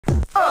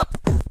What's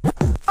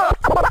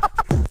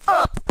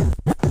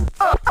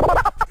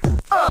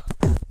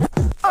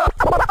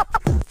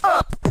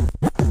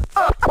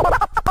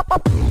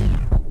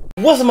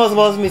up,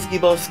 muscle me Ski,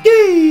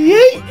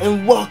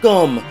 and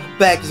welcome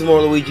back to some more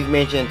Luigi's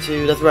Mansion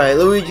 2. That's right,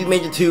 Luigi's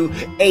Mansion 2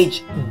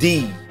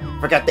 HD.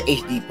 Forgot the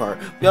HD part.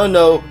 Y'all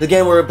know the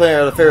game where we're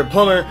playing our favorite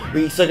plumber.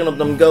 We sucking up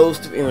them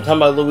ghosts, and we're talking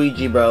about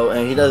Luigi, bro,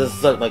 and he doesn't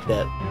suck like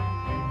that.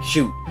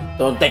 Shoot,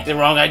 don't think the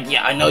wrong idea.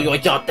 I know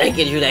what y'all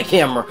thinking through that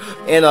camera.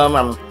 And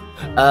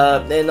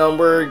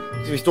we're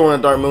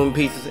restoring the Dark Moon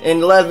pieces. In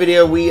the last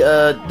video, we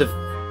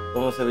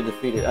almost said we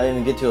defeated. I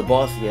didn't get to a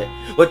boss yet.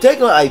 But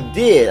technically, I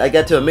did. I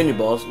got to a mini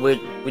boss, which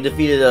we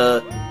defeated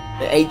the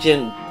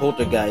ancient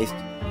poltergeist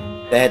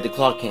that had the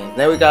clock hands.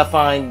 Now we gotta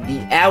find the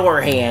hour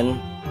hand,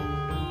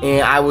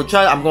 and I'm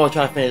gonna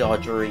try to finish all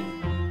three.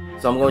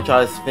 So I'm gonna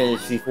try to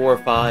finish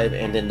C4, 5,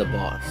 and then the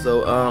boss.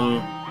 So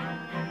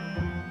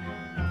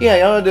yeah,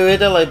 y'all do hit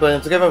that like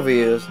button, subscribe my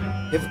videos,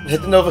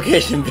 hit the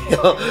notification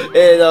bell,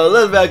 and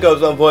let's back up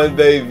some point,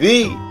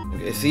 baby.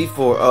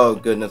 C4, oh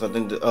goodness, I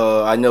think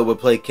I know we'll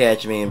play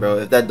catch me, bro.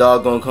 If that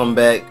dog gonna come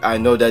back, I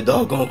know that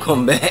dog gonna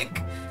come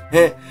back.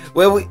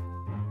 Well,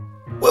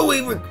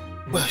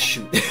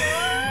 shoot.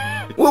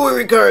 Well, we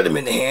recovered him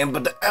in the hand,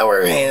 but the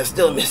hour hand is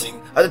still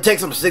missing. I detect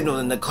some signals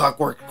in the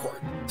clockwork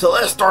cord, so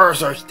let's start our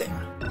search there.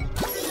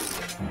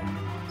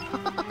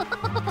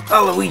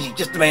 Oh, Luigi,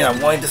 just the man I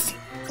wanted to see.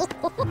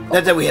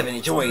 Not that we have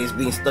any choice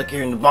being stuck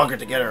here in the bunker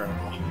together.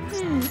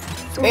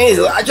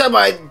 Anywho, I tried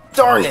my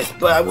darnest,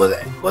 but I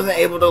wasn't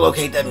able to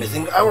locate that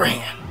missing hour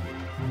hand.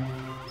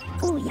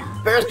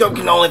 Periscope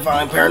can only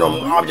find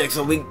paranormal objects,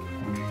 so we're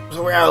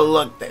out of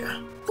luck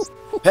there.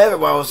 However,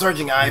 while I was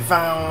searching, I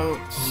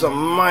found some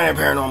minor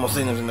paranormal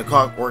signals in the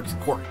Clockworks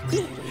court.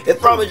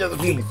 It's probably just a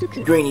few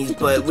greenies,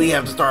 but we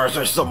have to start our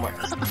search somewhere.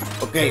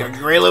 Okay, are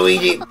you ready,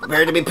 Luigi?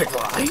 Prepare to be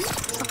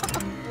pixelized.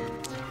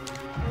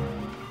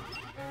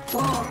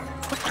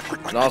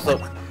 And also,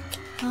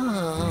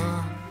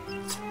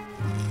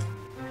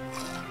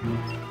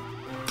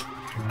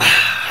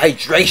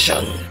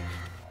 hydration.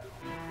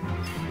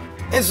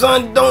 And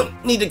son, don't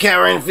need to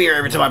cower in fear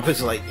every time I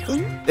pixelate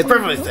you. It's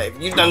perfectly safe.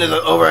 You've done this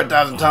over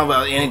 1,000 times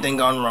without anything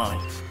gone wrong.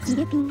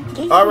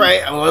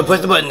 Alright, I'm gonna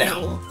push the button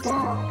now.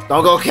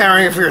 Don't go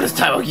cowering in fear this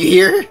time, you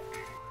hear?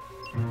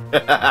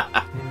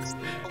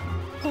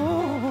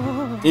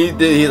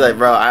 He's like,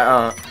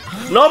 bro,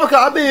 no,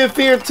 because I've been in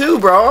fear too,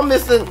 bro. I'm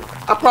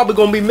probably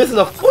gonna be missing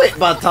a foot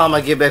by the time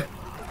I get back.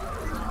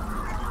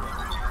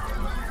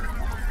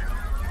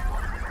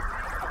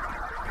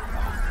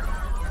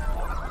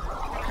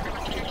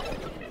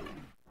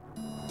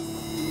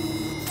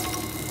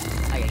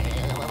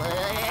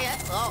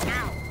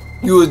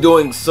 You was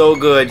doing so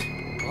good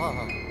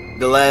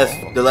the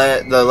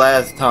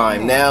last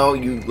time. Now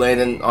you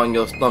landing on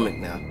your stomach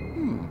now.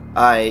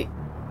 Alright.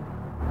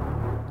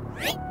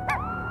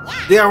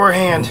 The hour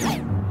hand.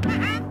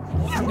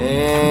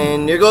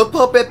 And here goes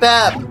Puppet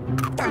Pap.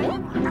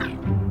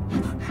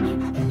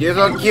 You're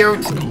so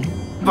cute.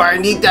 But I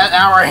need that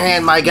hour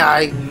hand, my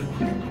guy.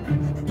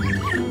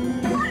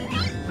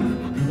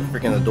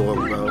 Freaking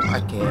adorable, bro.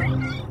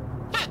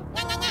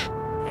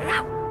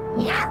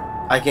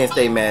 I can't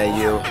stay mad at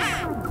you.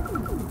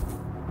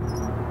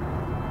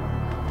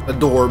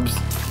 Adorbs.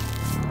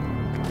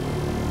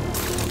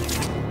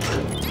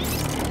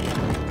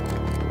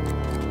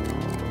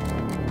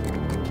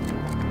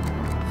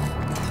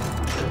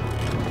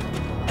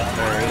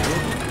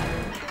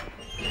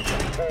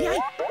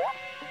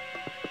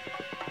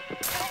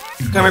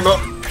 Come here, bro.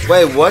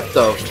 Wait, what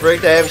the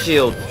frick? I have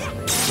shield.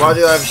 Why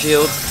do I have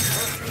shield?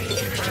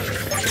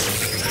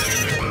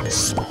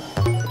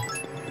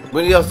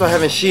 When do y'all start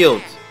having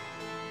shields?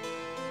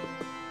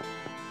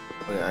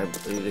 Okay, I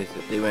believe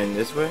they went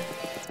this way.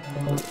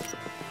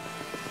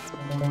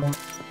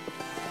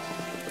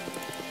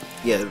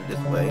 Yeah, this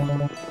way.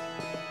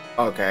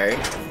 Okay.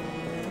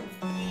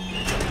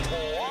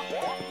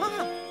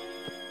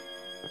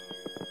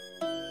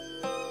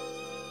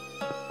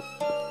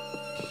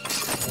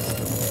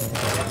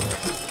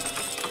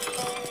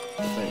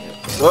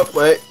 Oh,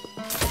 wait.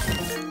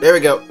 There we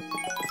go.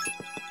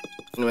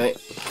 Wait.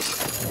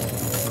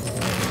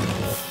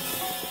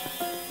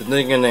 There's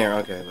nothing in there.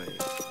 Okay, wait.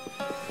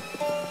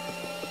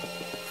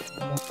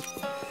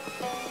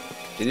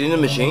 Is he in the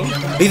machine?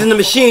 He's in the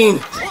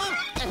machine!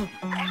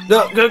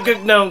 No, no,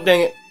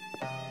 dang it.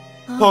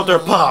 Polter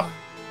Pop.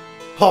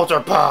 Polter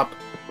Pop.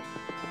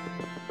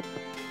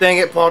 Dang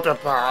it, Polter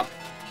Pop.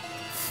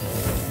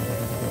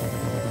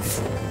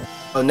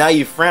 Oh, now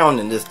you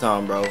frowning this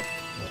time, bro.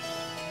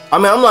 I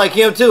mean, I'm like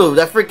him too.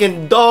 That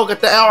freaking dog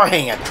at the hour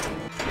hand.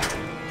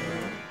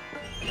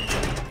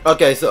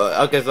 Okay, so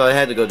I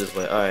had to go this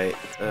way. All right.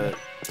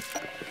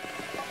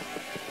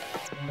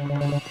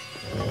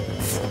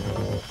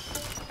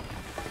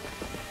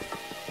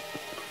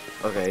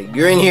 Okay,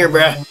 you're in here,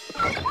 bruh.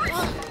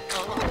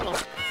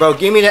 Bro,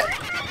 give me that.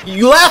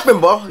 You laughing,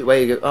 bro?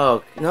 Wait,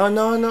 oh, no.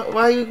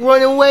 Why are you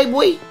running away,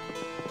 boy?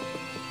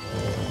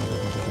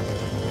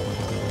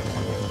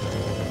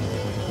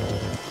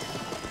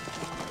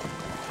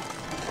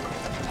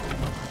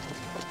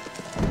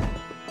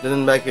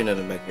 Nothing back here,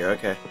 nothing back here.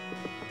 Okay.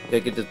 Gotta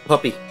get this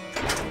puppy.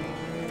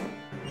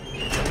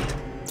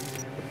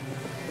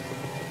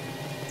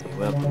 He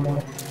went up the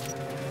wall.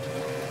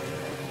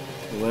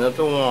 He went up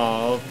the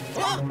wall.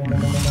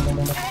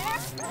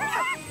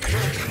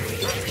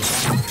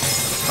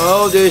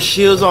 Oh, there's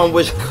shields on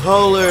which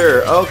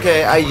color?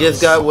 Okay, I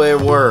just got where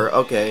we were.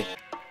 Okay.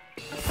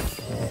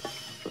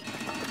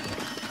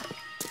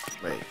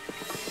 Wait.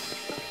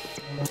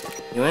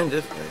 He went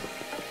this way.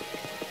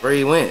 Where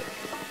he went?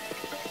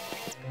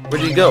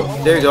 Where'd he go?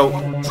 There you go.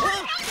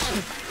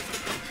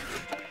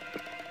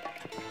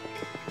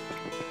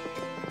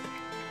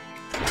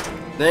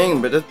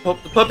 Dang, but the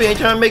puppy ain't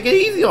trying to make it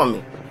easy on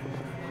me.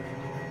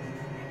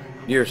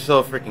 You're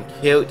so freaking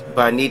cute,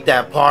 but I need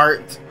that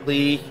part,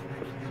 please.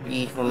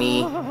 Please for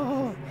me.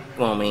 Come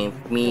on, man.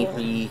 For me,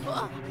 please.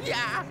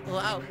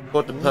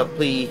 Put the pup,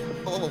 please.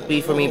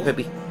 Please for me,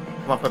 puppy.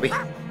 Come on, puppy.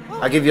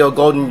 I'll give you a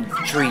golden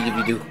tree if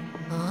you do.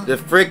 The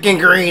freaking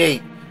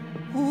green.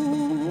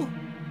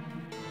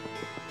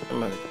 I'm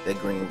gonna get that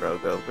green, bro.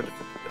 Go. Where the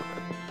fuck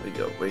you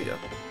go? Where you go? Where you go?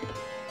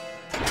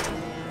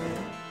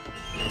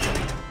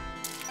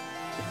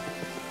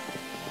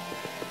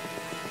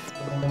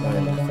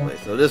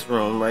 So this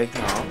room right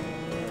here.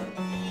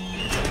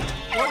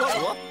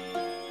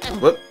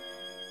 Whoop.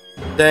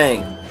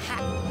 Dang.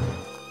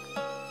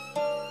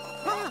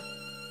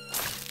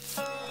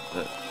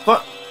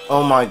 Fuck.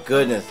 Oh my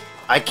goodness.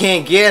 I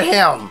can't get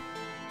him.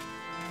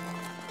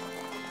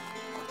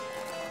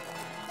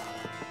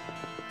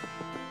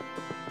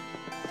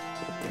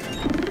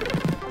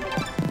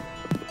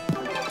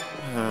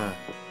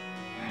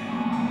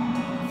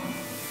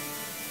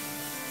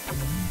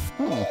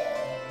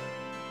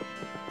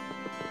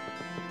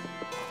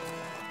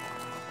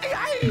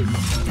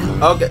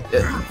 Okay,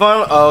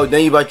 fun. Oh,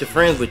 then you brought your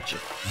friends with you.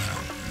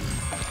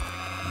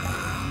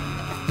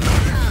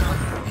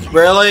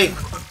 Really?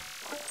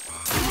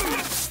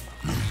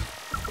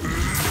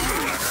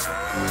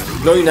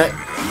 No, you're not.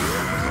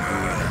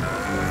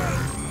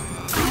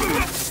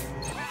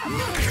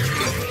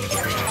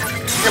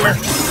 Come here.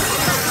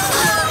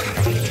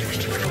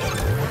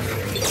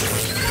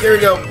 Here we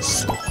go.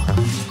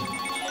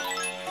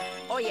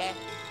 Oh yeah.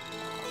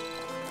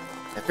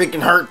 That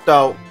freaking hurt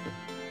though.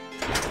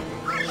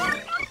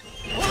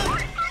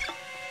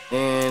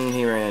 And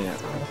he ran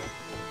that one.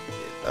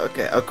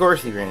 Okay, of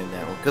course he ran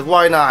that one. Cause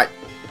why not?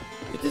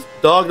 If this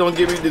dog don't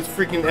give me this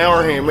freaking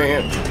hour hand,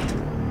 man.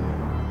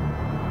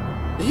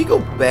 Did he go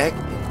back?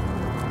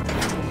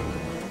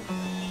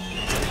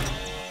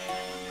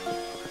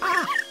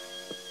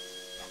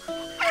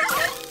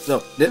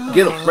 No,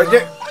 get him right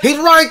there. He's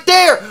right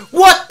there.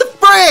 What the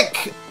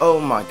frick? Oh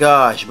my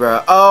gosh,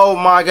 bro. Oh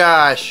my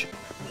gosh.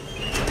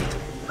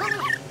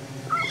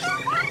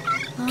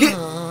 Get.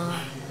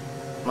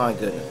 My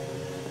goodness.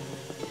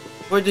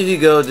 Where did he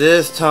go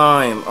this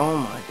time? Oh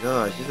my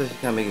gosh, this is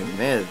kind of making me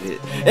mad a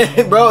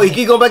bit. Bro, he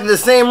keep going back to the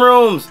same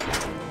rooms.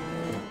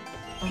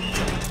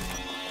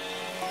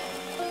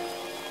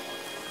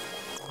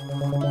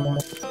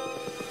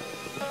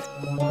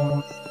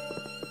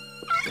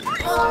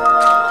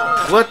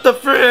 What the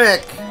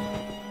frick?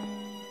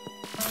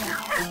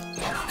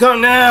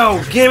 Come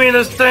now, give me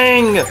this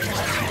thing.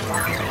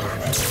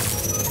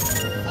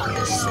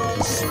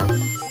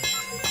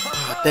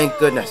 Oh, thank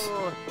goodness.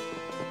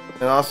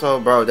 And also,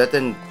 bro, that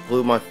thing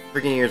blew my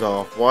freaking ears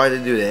off. Why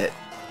did they do that?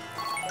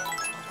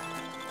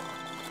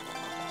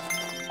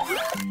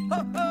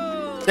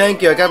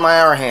 Thank you, I got my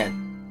hour hand.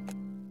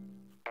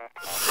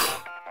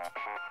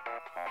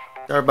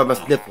 Sorry about my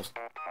sniffles.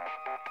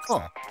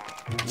 Oh.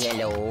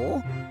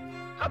 Yellow.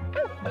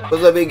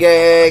 What's up, big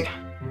egg?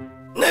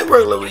 Nice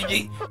work,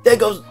 Luigi. That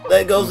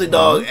ghostly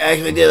dog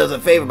actually did us a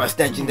favor by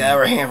snatching the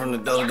hour hand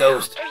from those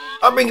ghosts.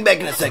 I'll bring it back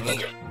in a second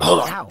here.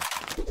 Hold on.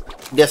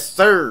 Yes,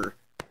 sir.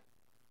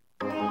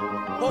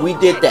 We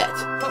did that.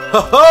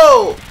 Ho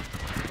ho!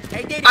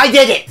 I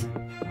did it!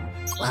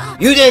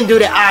 You didn't do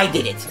that, I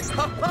did it.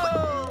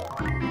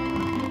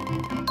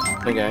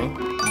 Okay.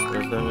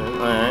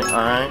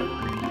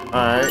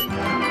 Alright.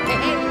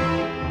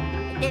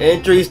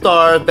 And 3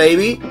 stars,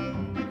 baby.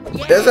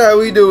 That's how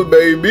we do it,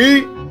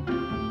 baby.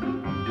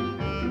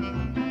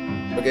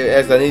 Okay,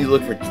 actually, I need to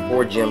look for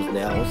 4 gems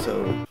now,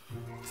 so.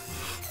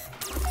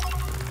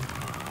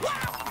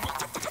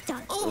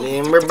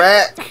 And we're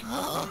back.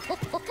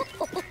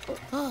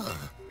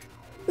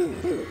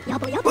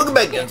 Welcome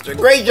back, youngster.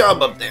 Great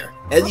job up there,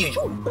 as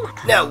usual.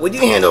 Now, would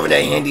you hand over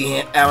that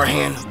handy hour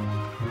hand?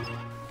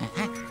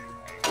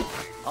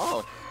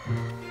 Oh.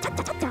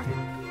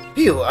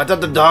 Phew, I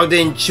thought the dog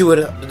didn't chew it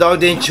up. The dog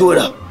didn't chew it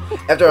up.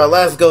 After our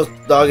last ghost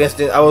dog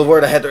incident, I was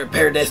worried I had to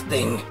repair this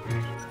thing.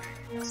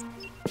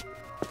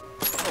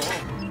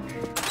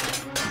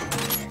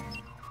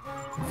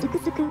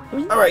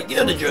 Alright, you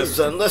know the drill,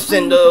 son. Let's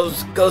send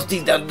those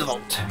ghosties down to the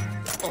vault.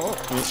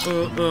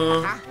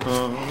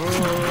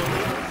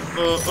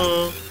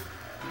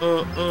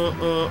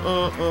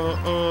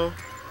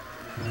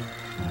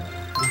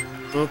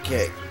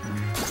 Okay.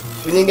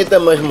 We didn't get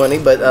that much money,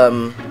 but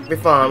we're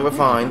fine, we're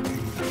fine.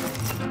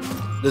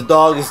 The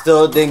dog is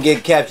still didn't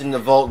get captured in the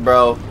vault,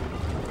 bro.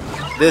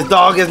 This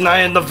dog is not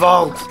in the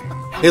vault.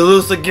 He's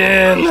loose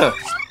again.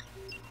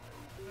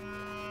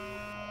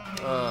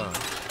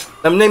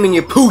 I'm naming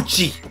you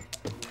Poochie.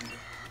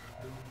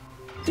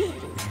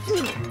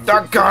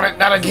 Doggone it,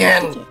 not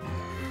again.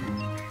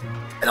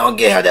 I don't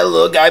get how that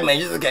little guy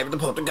manages to escape with the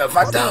poltergeist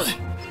 5000.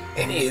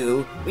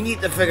 Anywho, we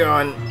need to figure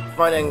on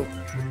finding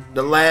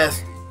the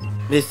last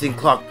missing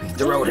clock piece,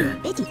 the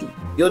rotor.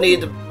 You'll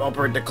need to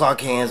operate the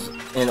clock hands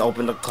and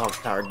open the clock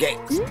tower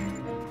gates.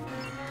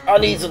 I'll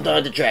need some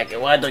time to track it.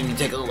 Why don't you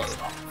take a load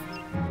off?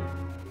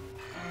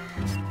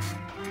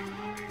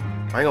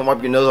 I ain't gonna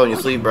wipe your nose on your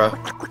sleeve, bro.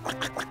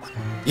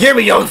 You hear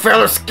me, young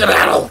fella?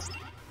 Skedaddle!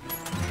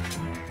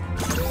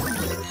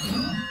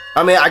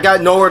 I mean, I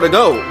got nowhere to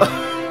go.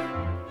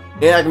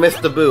 Yeah, I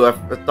missed the boo. I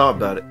thought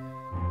about it.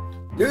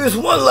 There's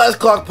one last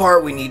clock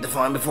part we need to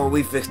find before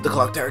we fix the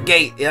clock tower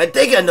gate, and I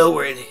think I know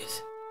where it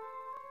is.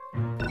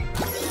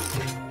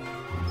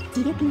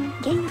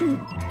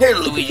 Here,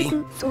 Luigi.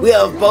 We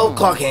have both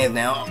clock hands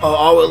now.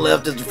 All we're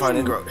left is to find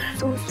the rotor.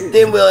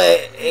 Then we'll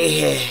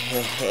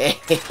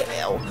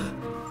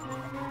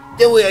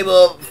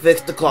able to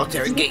fix the clock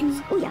tower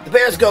gates. The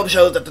periscope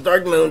shows that the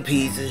dark moon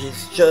piece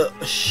is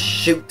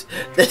shoot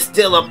that's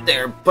still up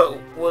there, but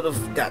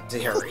we've got to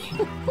hurry.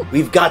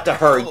 We've got to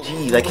hurry.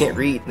 Jeez, I can't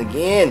read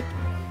again.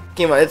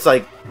 Came on. It's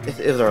like it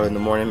was early in the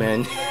morning,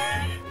 man.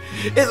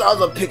 It's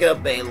also picking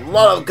up a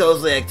lot of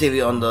ghostly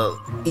activity on the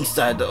east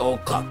side of the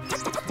old clock,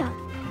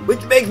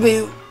 which makes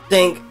me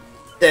think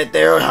that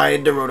they're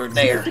hiding the rotor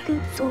there.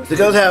 The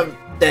ghosts have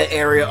that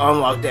area on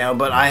lockdown,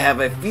 but I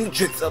have a few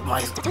tricks up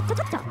my sleeve.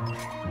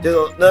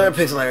 There's another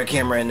pixelator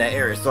camera in that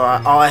area, so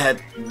all I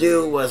had to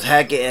do was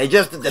hack it and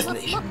adjust the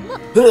destination.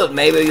 Who knows,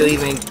 maybe you'll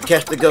even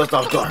catch the ghost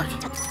off guard.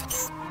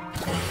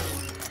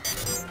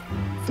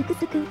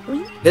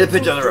 Hit a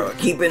picture on the road.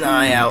 Keep an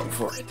eye out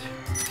for it.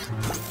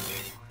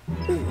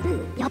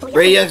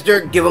 Ready,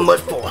 youngster? Give him what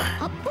for.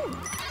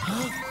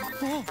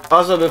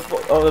 Also,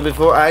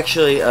 before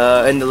actually,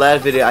 in the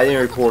last video, I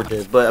didn't record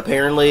this, but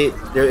apparently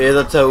there is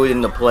a toad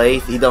in the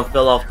place. He done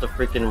fell off the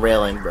freaking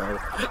railing, bro.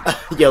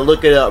 Yeah,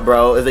 look it up,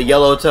 bro. It's a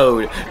yellow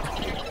toad.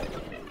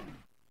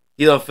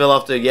 He done fell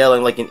off the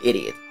railing like an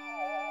idiot.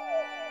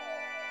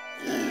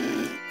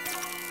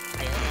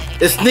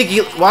 It's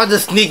sneaky. Why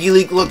does Sneaky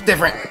Leak look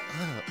different?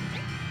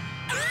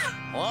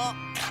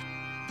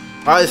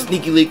 Why does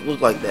Sneaky Leak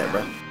look like that,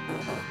 bro?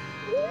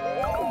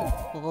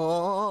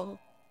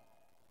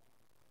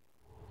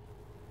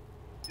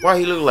 Why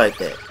he look like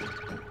that?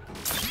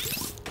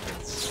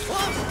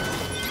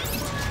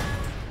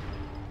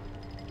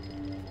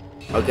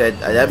 Okay,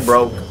 that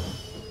broke.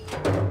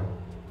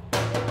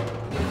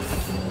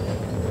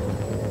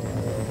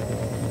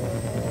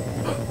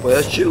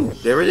 Well,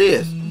 shoot, there it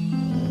is.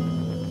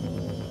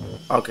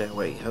 Okay,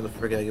 wait, how the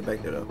frick can I get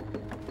back there though?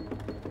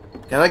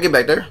 Can I get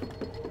back there?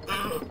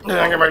 Can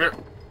I get back there?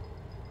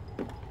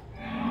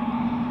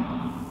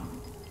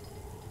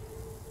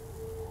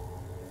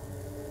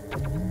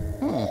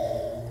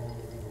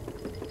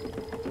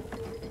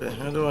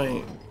 How do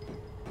I...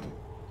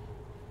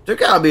 There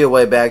gotta be a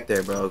way back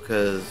there, bro,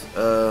 cause,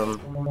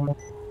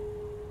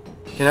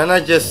 can I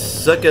not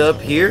just suck it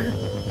up here?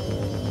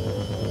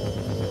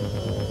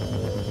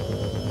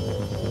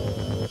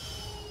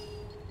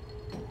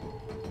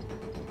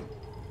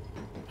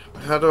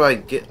 How do I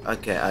get...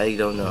 Okay, I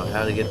don't know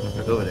how to get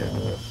over there.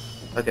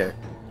 Okay.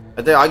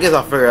 I guess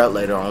I'll figure it out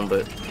later on,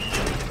 but...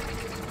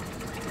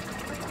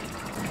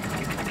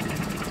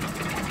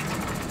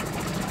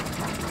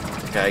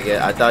 Okay,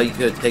 I thought you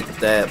could take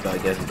that, but I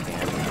guess you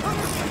can't.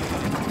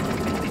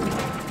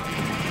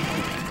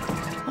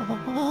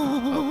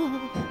 Oh.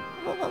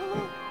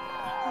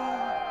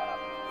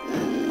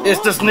 It's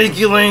the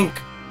Sneaky Link!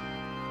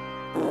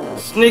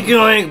 Sneaky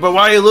Link, but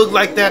why you look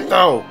like that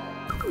though?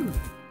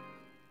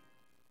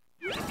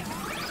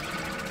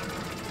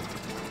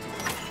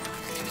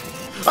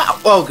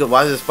 Oh good,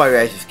 why does this spider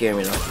actually scare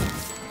me though?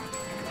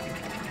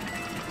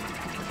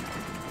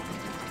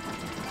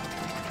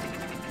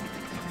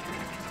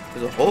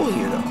 There's a hole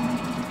here though.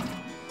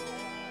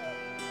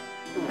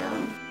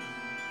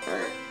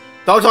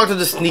 Don't talk to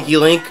the Sneaky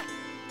Link.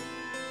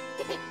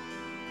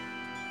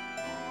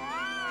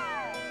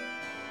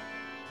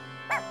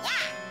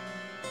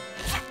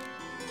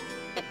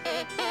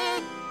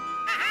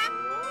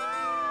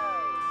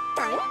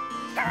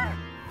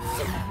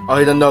 Oh,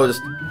 he done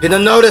noticed. He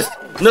done noticed!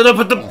 No, don't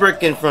put the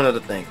brick in front of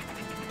the thing.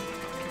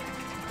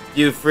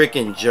 You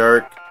freaking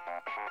jerk.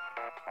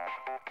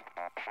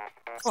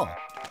 Oh.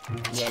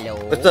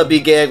 Yellow. What's up,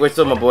 B-Gag? What's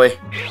up, my boy?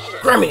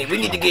 Griminy, we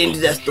need to get into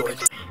that storage.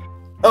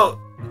 Oh,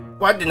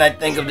 why didn't I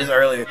think of this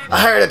earlier? I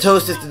hired a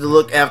toad sister to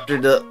look after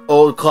the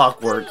Old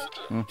Clockworks.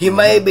 He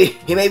may be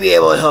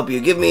able to help you.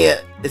 Give me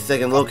a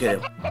second to locate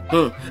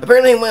him.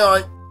 Apparently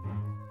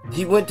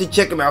he went to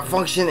check a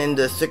malfunction in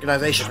the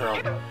synchronization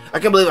room. I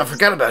can't believe I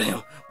forgot about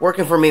him.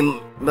 Working for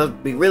me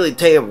must be really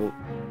terrible.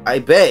 I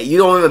bet. You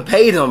don't even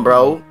pay him,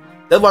 bro.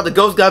 That's why the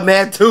ghost got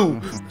mad too.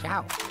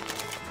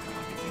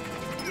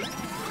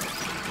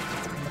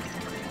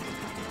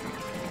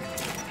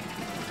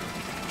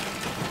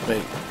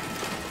 Wait.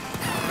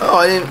 Oh,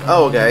 I didn't.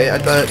 Oh, okay. I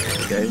thought.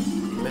 Okay.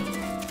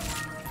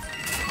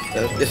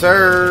 Yes,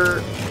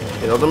 sir.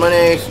 Get all the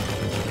monies.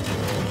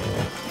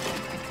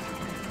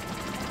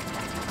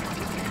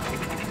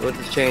 What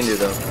does chain do,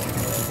 though?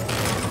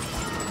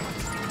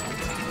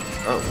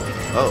 Oh.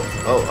 Oh.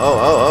 Oh. Oh. Oh.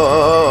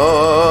 Oh.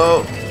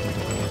 Oh. Oh.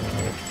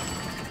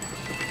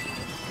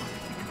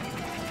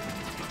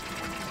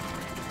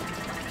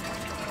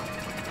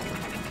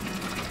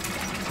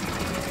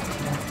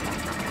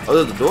 Oh,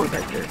 there's a door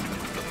back there.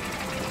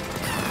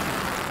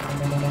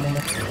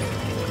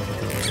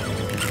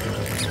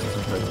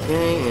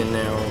 Okay, and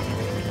now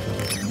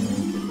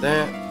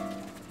that.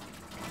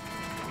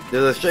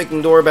 There's a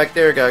shaking door back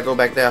there. Gotta go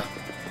back there.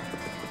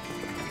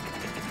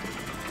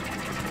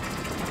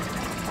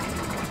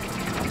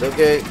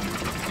 Okay,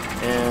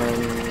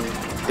 and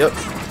yep.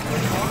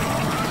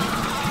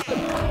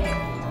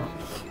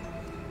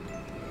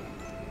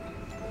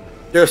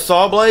 There's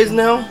saw blades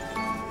now.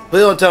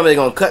 Please don't tell me they're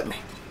gonna cut me.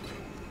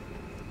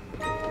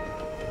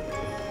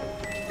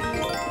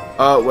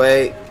 Oh,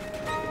 wait.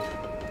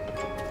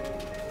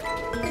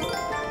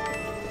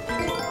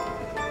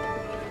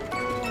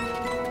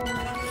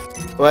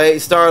 Wait,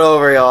 start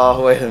over,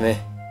 y'all. Wait a minute.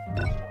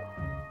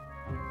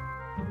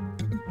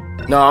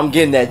 No, I'm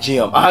getting that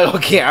gem. I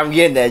don't care. I'm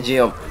getting that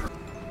gem.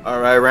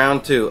 Alright,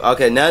 round 2.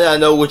 Okay, now that I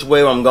know which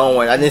way I'm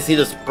going, I didn't see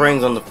the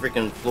springs on the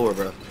freaking floor,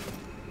 bro.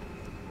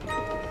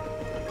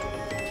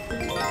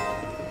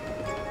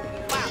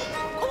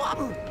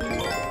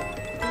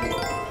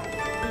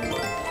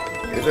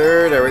 Yes,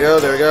 sir. There we go.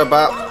 There we go.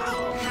 Bop.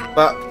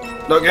 Bop.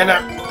 Look in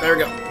there. There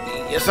we go.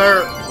 Yes,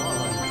 sir.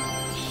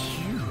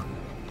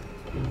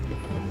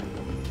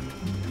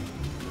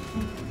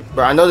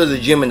 Bro, I know there's a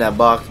gym in that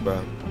box,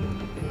 bro.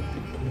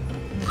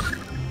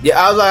 Yeah,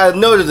 I was like, I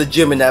know there's a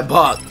gym in that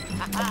box.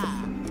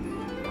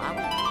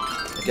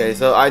 Okay,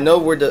 so I know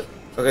where the...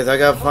 Okay, so I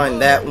gotta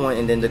find that one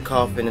and then the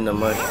coffin and the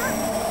mud.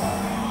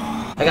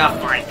 I gotta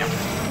find them.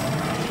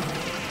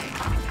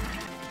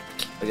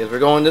 I guess we're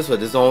going this way.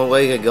 This is the only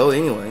way you can go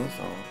anyway,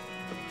 so...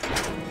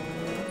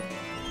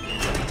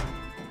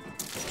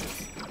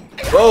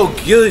 Oh,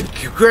 good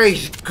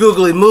gracious,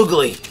 googly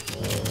moogly.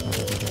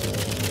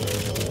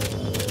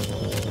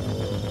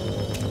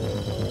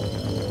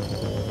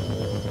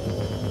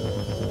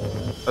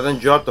 I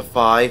didn't drop the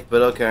 5,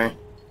 but okay.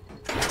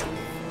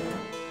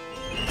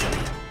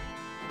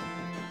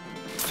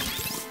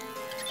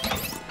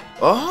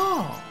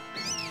 Oh!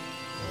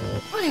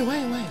 Wait.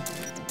 Let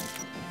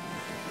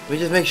me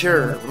just make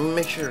sure. Let me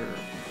make sure.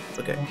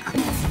 Okay.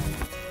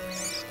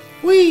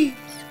 Whee!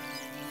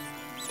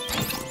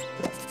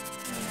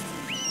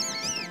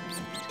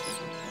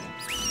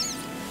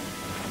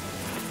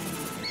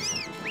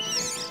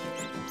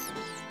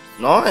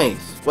 Nice!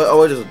 What?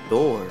 Oh, there's a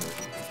door.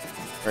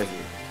 Right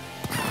here.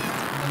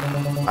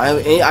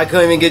 I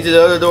couldn't even get to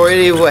the other door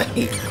anyway.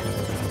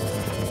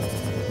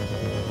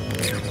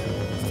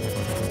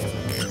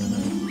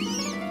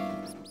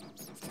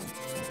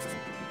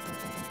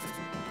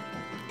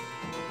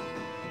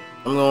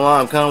 I'm gonna lie,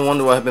 I'm kind of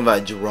wondering what happened if I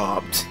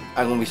dropped.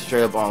 I'm gonna be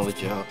straight up on with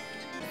y'all.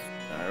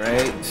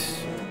 Alright.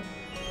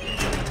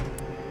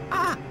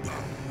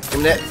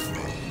 And that.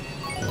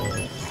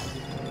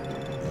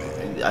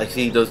 And I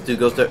see those two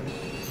ghosts there.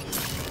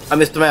 I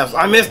missed the mouse.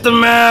 I missed the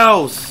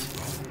mouse!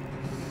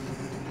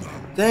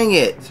 Dang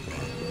it!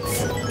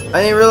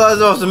 I didn't realize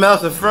there was a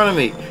mouse in front of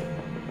me.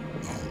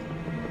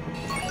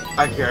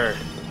 I care.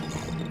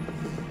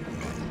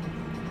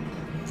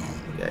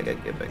 Okay, I gotta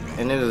get back.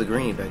 And there's a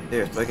greenie back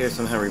there, so I gotta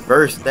somehow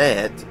reverse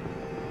that.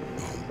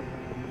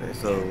 Okay,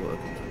 so.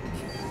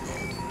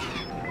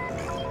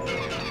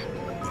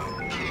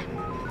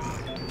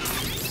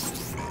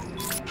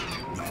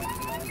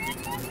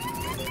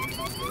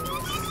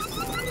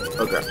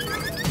 Okay.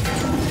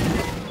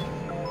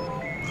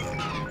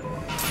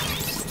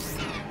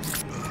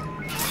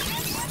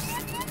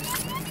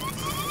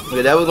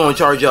 Okay, that was gonna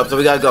charge up, so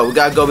we gotta go. We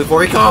gotta go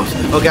before he comes.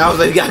 Okay, I was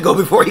like, we gotta go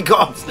before he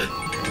comes.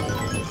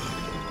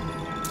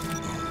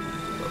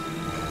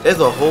 There's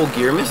a whole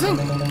gear missing?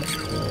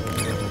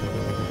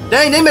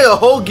 Dang, they made a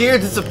whole gear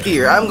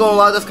disappear. I'm gonna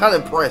lie, that's kind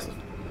of impressive.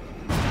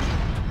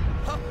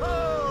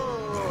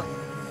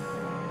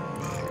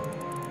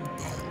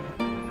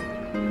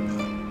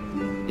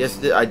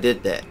 Yes, I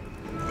did that.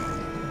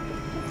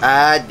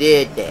 I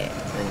did that.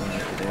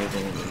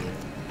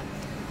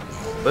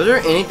 Was there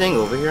anything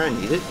over here I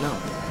needed? No.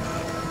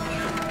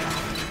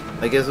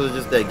 I guess it was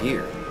just that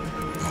gear.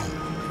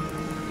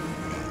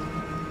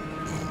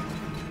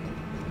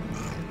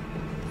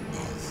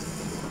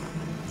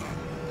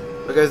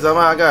 Okay,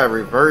 somehow I gotta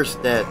reverse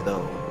that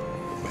though.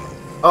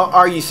 Oh,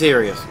 are you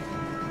serious?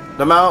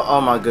 The mouse?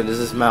 Oh my goodness,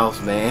 this mouse,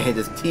 man,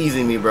 just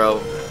teasing me,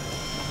 bro.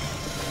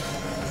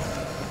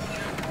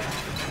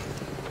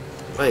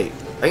 Wait,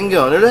 I can get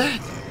under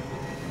that?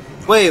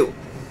 Wait,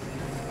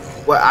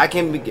 what? I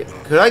can be?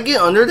 Could I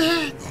get under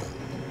that?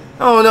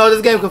 Oh no,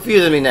 this game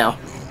confusing me now.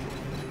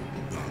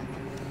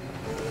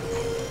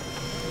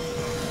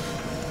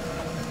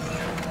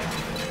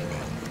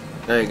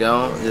 There you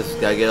go. Just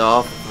gotta get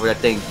off before that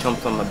thing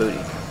chumps on my booty.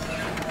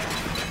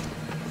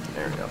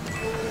 There we go.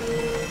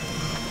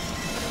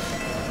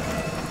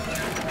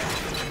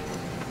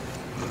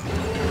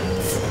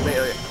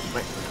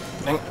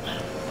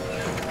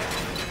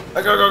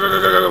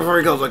 Go before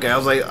he goes. Okay, I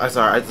was like, I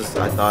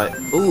thought,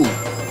 ooh,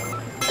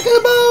 I got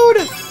a boat.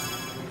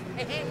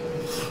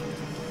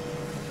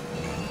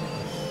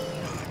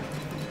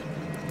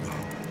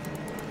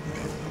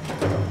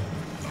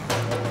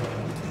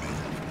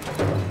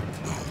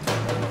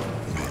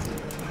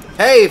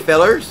 Hey,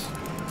 fellers.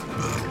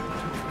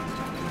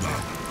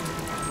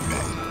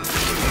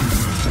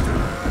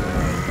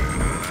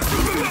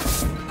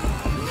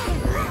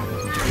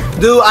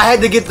 Dude, I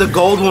had to get the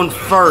gold one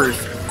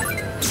first.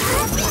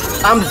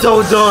 I'm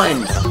so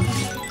done.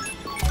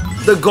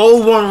 The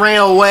gold one ran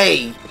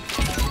away.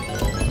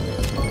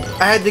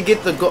 I had to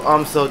get the gold.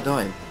 I'm so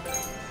done.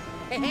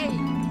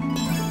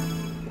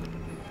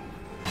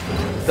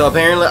 So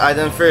apparently, I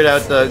done figured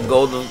out the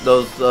gold.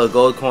 Those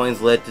gold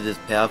coins led to this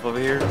path over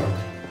here,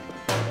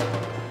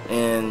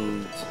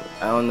 and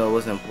I don't know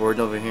what's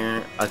important over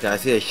here. Okay, I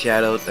see a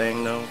shadow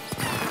thing though.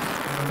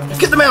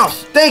 Get the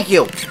mouse. Thank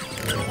you.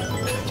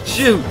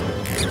 Shoot.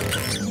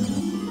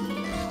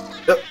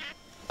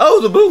 Oh,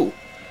 the boo!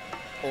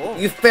 Oh.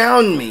 You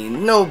found me.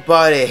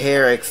 Nobody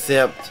here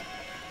except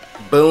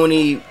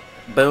Booty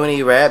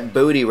Rabbit.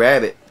 Booty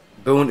Rabbit.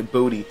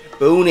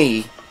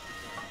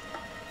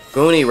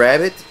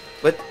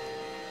 What?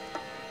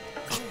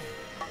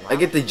 I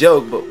get the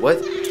joke, but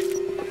what?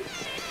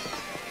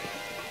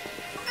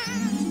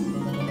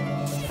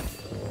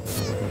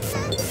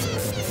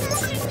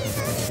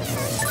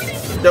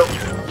 No.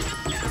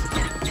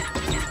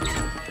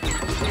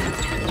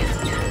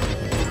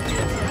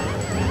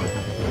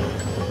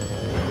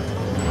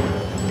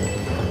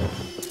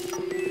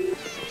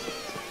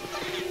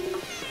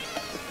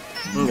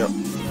 No.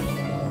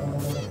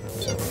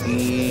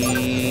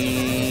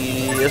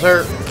 Yes,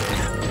 sir.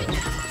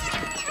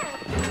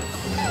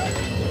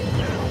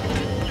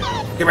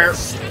 Come here.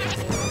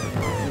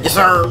 Yes,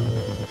 sir.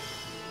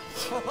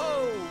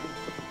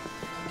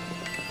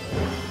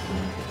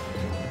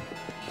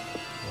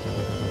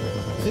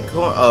 Is it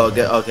going? Oh,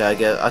 okay, I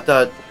get it. I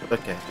thought.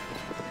 Okay.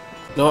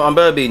 No, I'm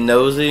about to be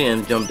nosy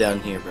and jump down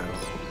here, bro.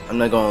 I'm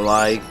not gonna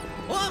lie.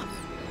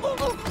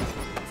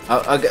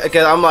 Okay,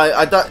 I'm like,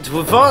 I thought, to be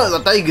honest, I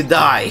thought you could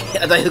die.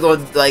 I thought you were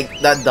gonna,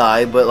 like, not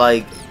die, but,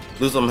 like,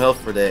 lose some health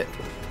for that.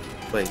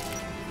 Wait.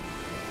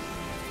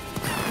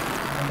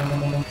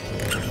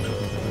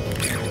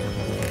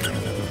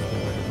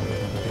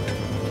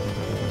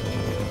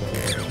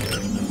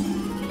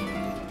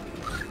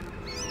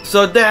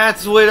 So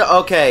that's what,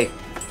 okay.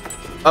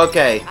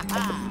 Okay.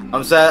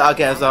 I'm sad,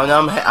 okay, so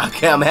now I'm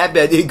happy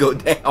I did go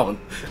down.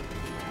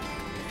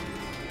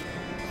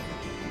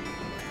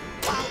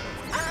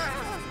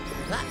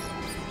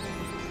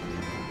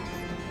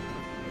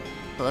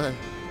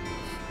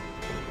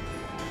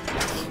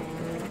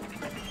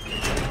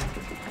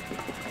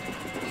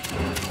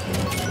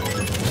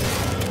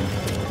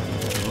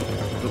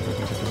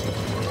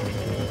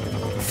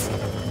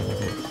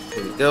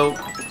 Here we go.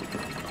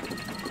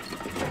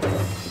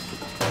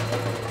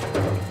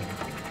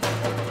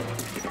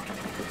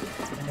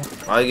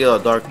 I get all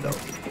dark though.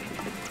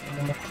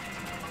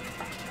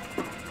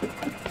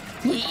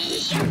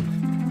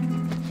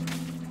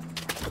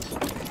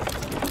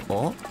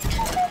 Oh?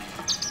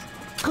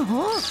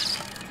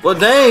 Well,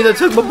 dang, that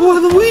took my boy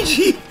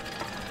Luigi.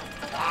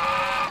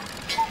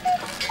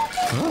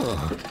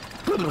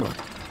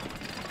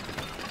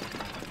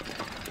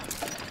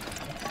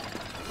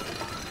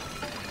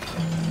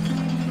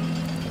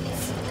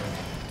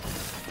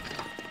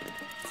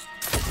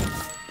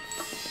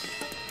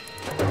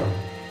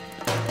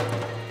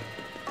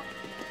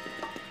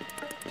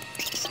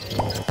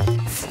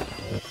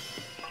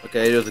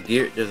 Okay, there's a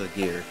gear. There's a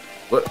gear.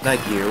 What? Not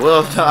gear.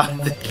 Well,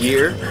 not the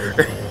gear.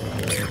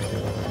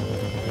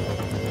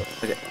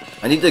 Okay,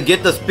 I need to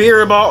get the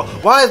spirit ball.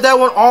 Why is that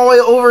one all the way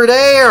over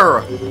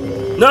there?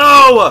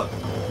 No!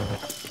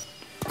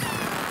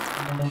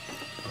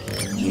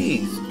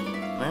 Jeez,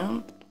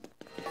 man.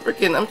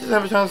 Freaking, I'm just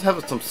trying to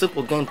have some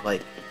simple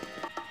gameplay.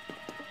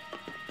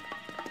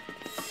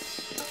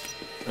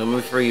 Let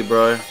me free you,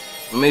 bro.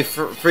 Let me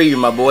free you,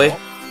 my boy.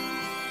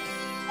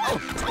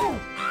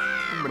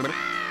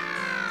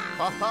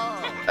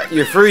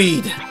 You're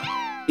freed.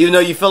 Even though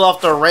you fell off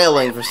the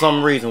railing for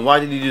some reason. Why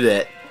did you do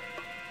that?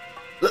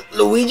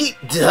 Luigi?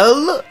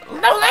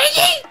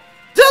 Luigi?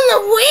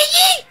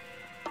 Luigi?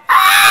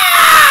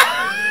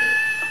 Ah!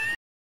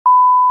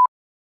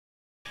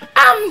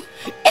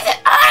 It's an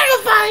honor to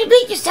finally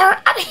meet you, sir.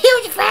 I'm a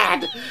huge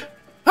fan.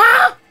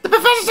 Huh? The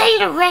professor said you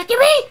to rescue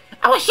me?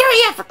 I was sure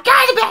he had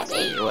forgotten about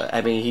me. Well,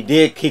 I mean, he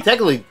did. He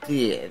technically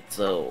did,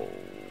 so...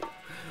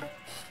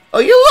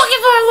 Are you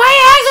looking for a way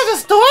out of the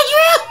storage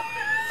room?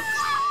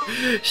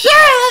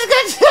 Sure,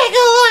 let's go take a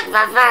look,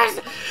 but first,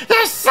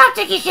 there's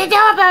something you should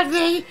know about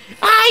me.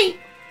 I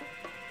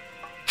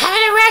have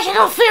an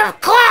irrational fear of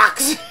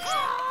clocks.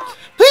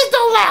 Please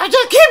don't laugh,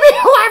 just keep me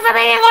away from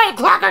any Old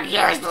Clockwork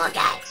gears to look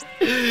at.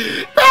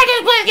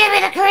 please give me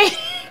the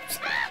creeps.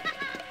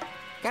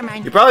 Come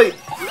on. You probably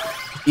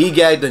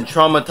e-gagged and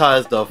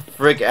traumatized the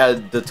frick out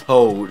of the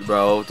toad,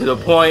 bro. To the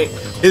point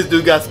his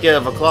dude got scared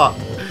of a clock.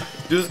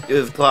 Dude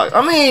is clock.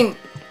 I mean,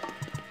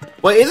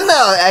 wait, isn't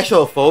that an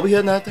actual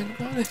phobia now I think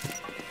about it?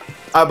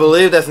 I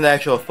believe that's an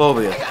actual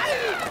phobia.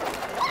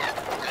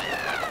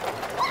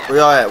 Where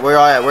y'all at? Where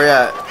y'all at? Where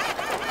y'all at?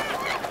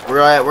 Where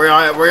y'all at? Where y'all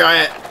at? Where y'all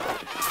at?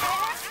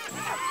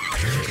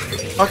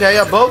 Okay, I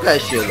got both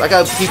guys shields. I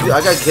gotta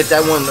get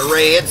that one in the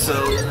red, so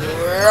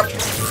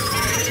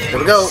there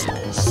we go.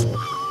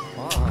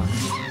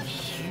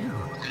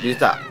 You can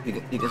stop. You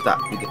can stop.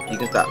 You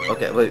can stop.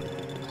 Okay, wait.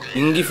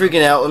 You can keep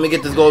freaking out. Let me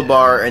get this gold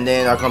bar and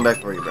then I'll come back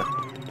for you, bro.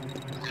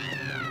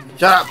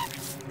 Shut up!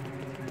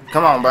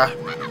 Come on, bro.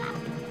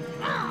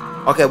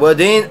 Okay, well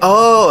then,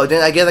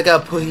 then I guess I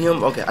gotta put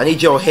him. Okay, I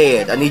need your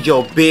head. I need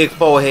your big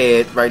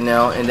forehead right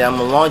now, and then I'm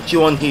gonna launch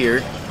you on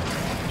here.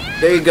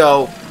 There you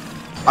go.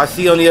 I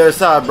see you on the other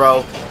side,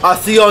 bro. I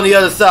see you on the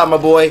other side, my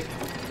boy.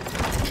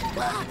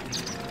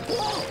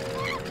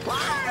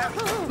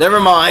 Never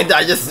mind.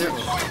 I just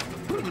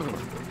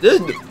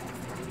dude.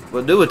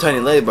 Well, dude with tiny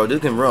leg, bro.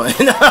 Dude can run.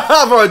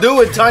 Bro, dude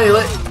with tiny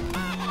leg.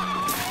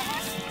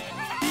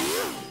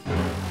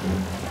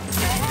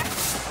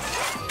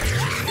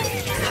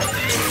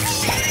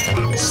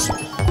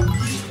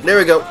 There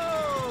we go.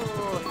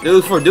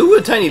 Dude, for dude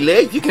with tiny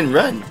legs, you can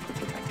run.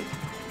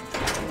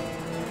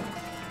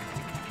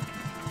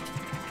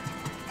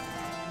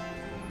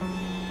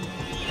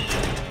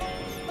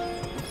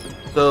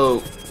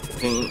 So,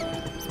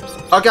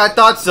 okay, I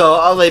thought so.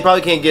 I was like,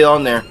 probably can't get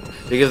on there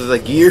because it's a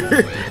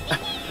gear.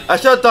 I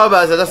should have thought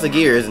about it. So that's a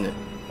gear, isn't it?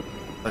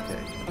 Okay.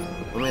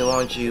 Let me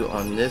launch you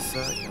on this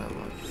side.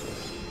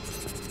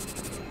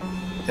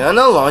 Can I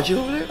not launch you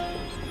over there?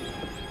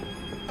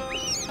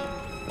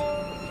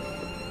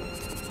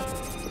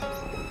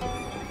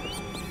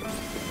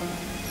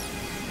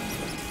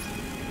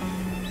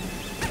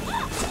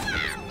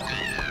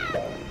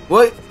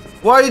 What?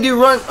 Why did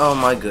you run? Oh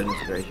my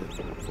goodness gracious.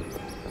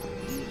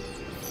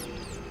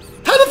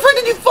 How the frick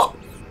did you fall?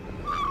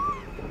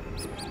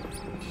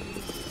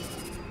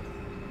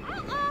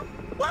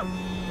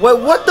 Wait,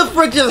 what the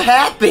frick just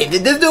happened?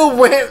 This dude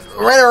ran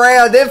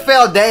around, then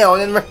fell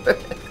down, and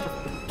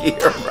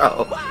here,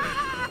 bro.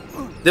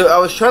 Dude, I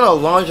was trying to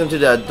launch him to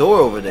that door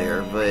over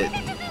there, but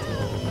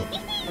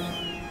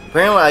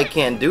apparently I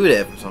can't do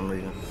that for some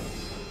reason.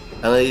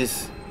 At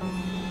least,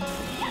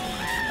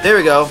 there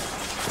we go.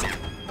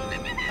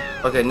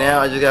 Okay, now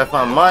I just gotta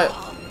find my.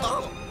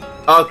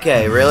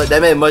 Okay, really?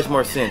 That made much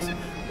more sense.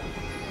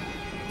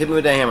 Hit me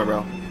with that hammer,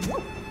 bro.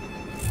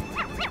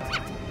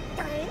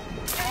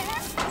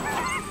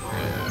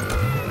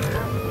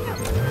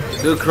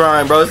 Dude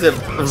crying, bro. Said,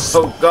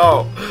 oh,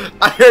 go.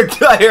 I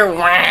hear,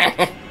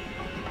 wah.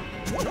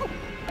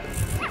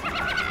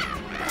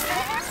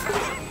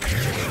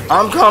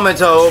 I'm coming,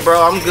 Toad,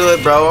 bro. I'm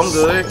good, bro. I'm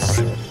good.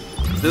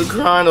 Dude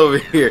crying over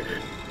here.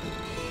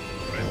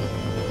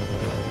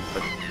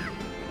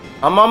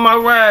 I'm on my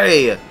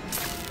way.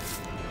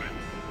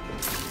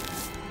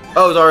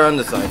 Oh, it's already on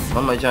the side.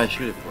 What am I trying to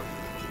shoot it for?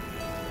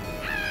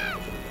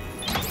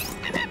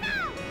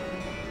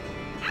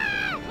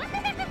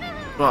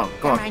 Come on,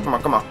 come on, come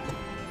on, come on.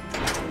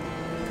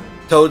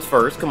 Toad's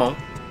first, come on.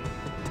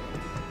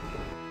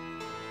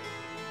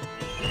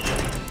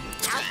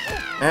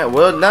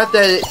 Well, not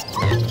that it...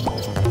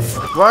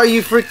 Why are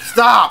you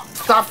Stop!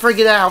 Stop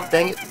freaking out,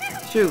 dang it.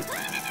 Shoot.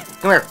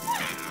 Come here.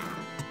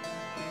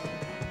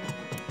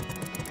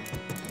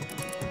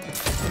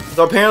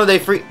 So apparently they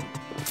free...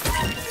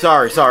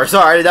 Sorry.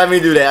 I did not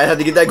mean to do that. I had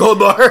to get that gold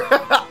bar.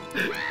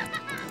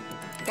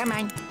 Come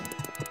on.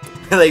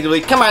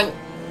 Like, come on.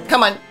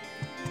 Come on.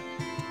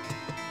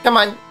 Come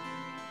on.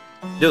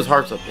 There's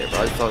hearts up there, bro.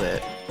 I just saw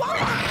that.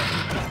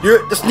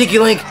 You're the sneaky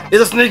link.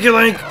 It's a sneaky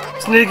link.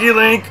 Sneaky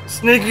link.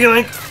 Sneaky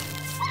link.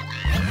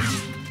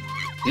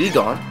 He's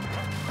gone.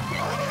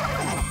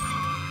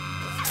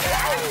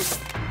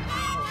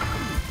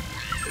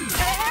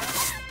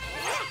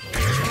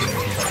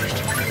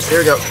 There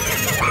we go.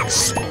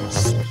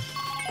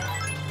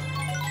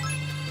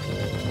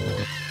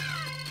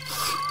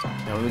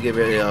 Now let me get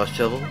ready to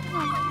shovel.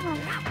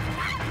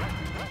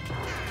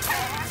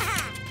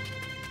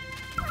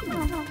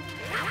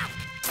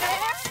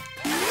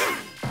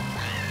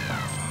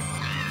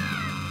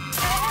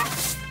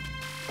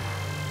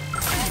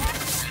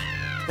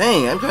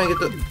 Dang, I'm trying to get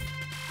the...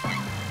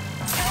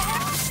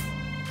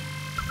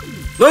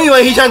 No,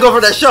 anyway, he's trying to go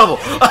for that shovel.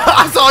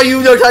 I saw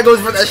you trying to go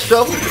for that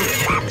shovel.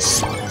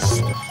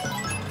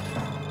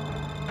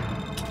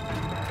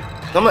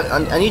 Come on,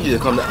 I need you to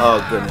come down.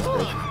 Oh, goodness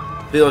gracious.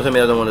 Please don't tell me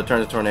I don't want to turn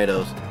to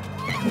tornadoes.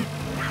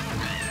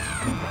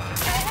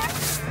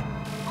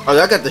 Oh,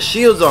 I got the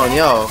shields on,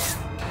 y'all.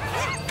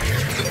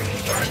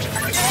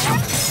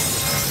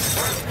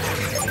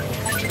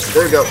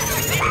 There we go.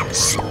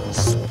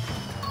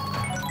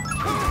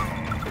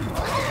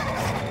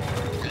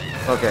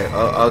 Okay,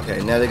 okay,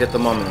 now they get the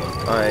momentum.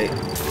 Alright.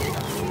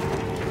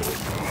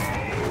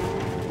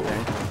 Okay,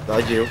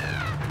 got you.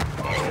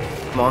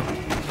 Come on.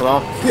 Come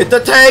on, hit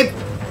the tape!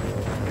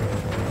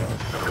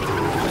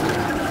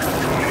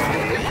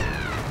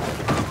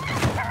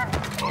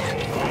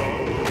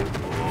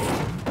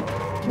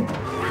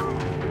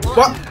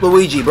 What?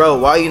 Luigi, bro,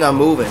 why are you not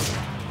moving?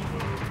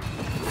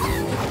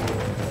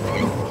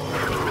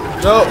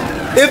 No.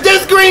 If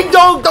this green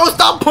don't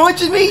stop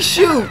punching me,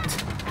 shoot!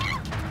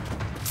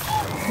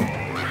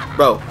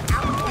 Bro.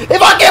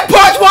 If I get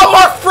punched one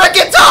more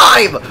freaking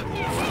time!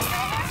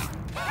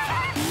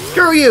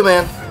 Screw you,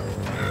 man.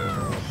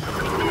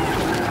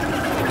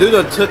 Dude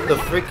done took the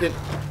freaking...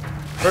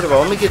 First of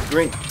all, let me get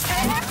green.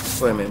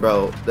 Wait a minute,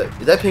 bro.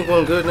 Is that pink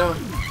one good now?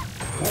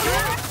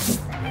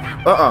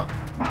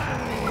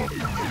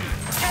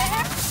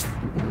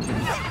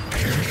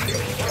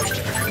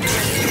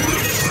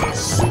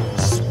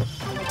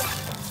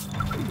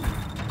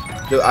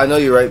 Dude, I know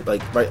you're right,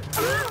 like, right.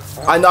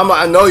 I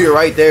know you're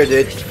right there,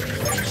 dude.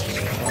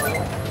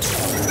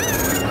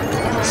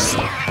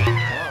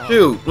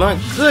 Shoot, my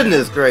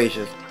goodness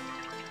gracious.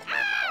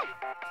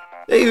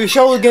 They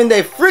show again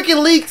they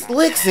freaking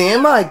licks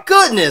in, my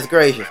goodness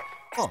gracious.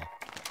 Oh,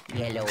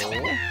 yellow.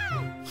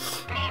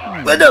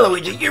 But no,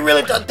 Luigi, you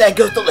really thought that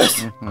ghost to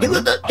listen. He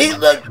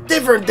looked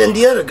different than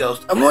the other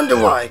ghosts. I wonder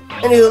why.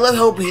 Anyway, let's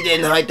hope he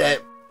didn't hide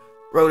that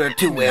rotor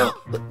too well.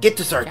 Get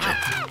to searching.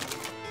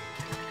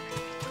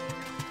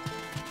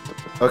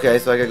 Okay,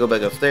 so I gotta go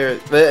back upstairs.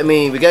 But I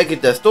mean, we gotta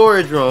get that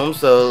storage room,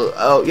 so...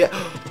 Oh, yeah.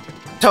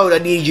 Toad, I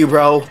need you,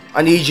 bro.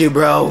 I need you,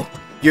 bro.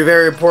 You're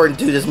very important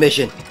to this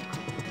mission.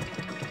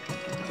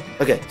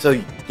 Okay, so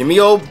give me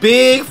your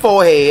big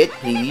forehead,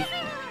 please.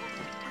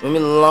 Let me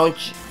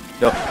launch...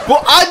 No.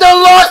 Well, I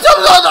done launched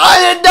him!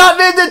 I did not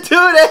mean to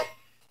do that!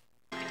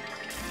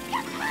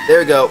 There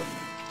we go.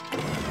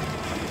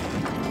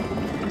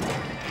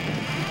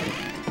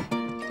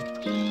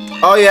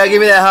 Oh yeah, give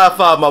me that high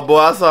five, my boy.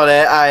 I saw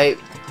that. Alright.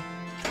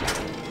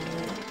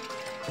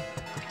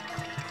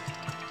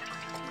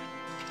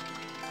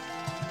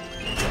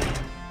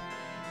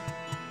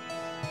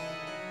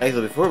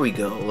 Actually, before we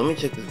go, let me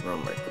check this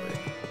room right quick.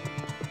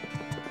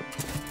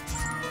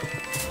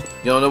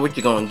 You don't know what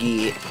you're gonna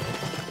get.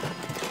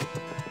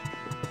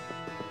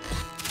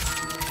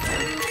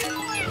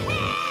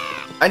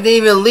 I didn't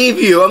even leave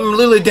you. I'm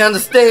literally down the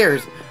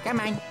stairs.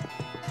 Come on.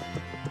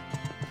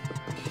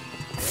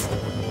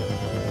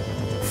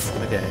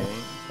 Okay.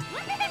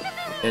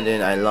 And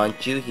then I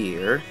launch you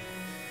here.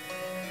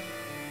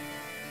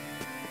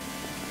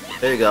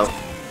 There you go.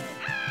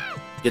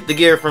 Get the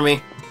gear for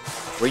me.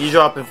 Where you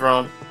dropping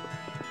from?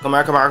 Come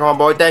on,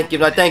 boy. Thank you,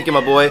 my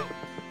boy.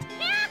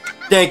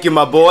 Thank you,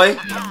 my boy.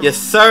 Yes,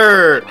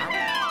 sir.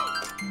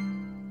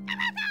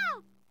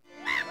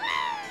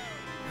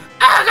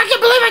 I can't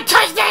believe I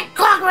touched that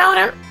clock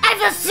rotor. I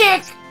feel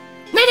sick.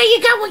 Now that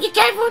you got what you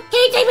came for, can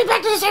you take me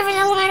back to the service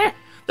elevator?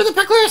 There's a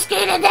clear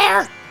skate in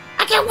there.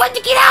 I can't wait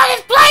to get out of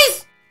this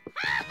place.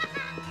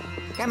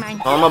 Come on.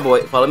 Follow my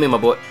boy. Follow me, my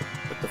boy.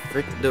 What the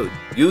frick, dude?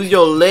 Use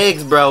your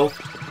legs, bro.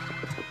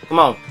 Come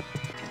on.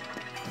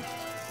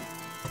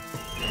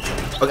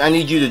 Okay, I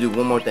need you to do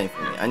one more thing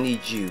for me. I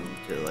need you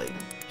to, like,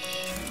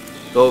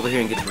 go over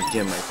here and get to the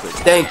gym right quick.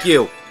 Thank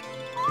you.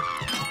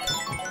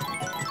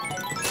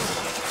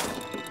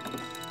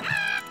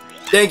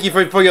 Thank you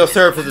for your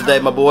service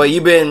today, my boy.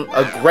 You've been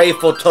a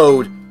grateful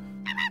toad.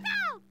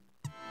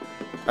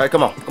 Alright,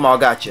 come on. Come on, I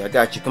got you.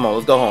 Come on,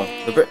 let's go home.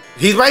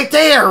 He's right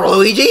there,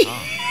 Luigi!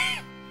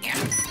 Here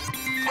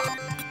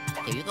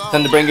you go.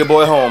 Time to bring your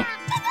boy home.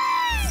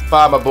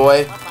 Bye, my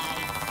boy.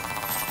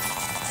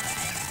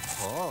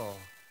 Oh.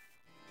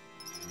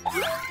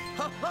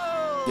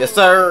 Yes,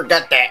 sir.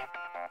 Got that.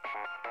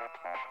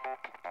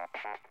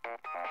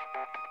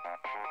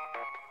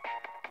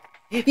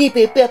 I feel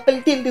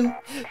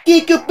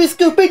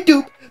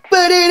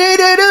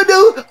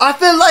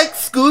like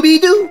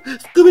Scooby-Doo.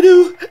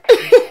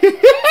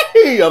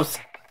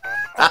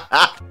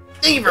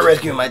 Thank you for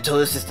rescuing my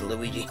toad assistant,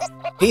 Luigi.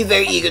 He's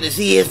very eager to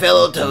see his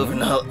fellow toad from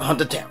the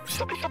Haunted Towers.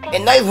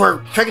 And nice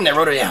work tracking that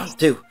rotor down,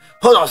 too.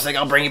 Hold on a sec,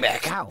 I'll bring you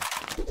back. Ow.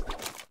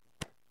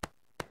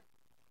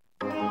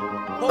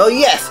 Oh,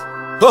 yes!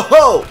 Ho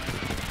ho!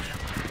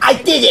 I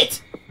did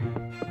it!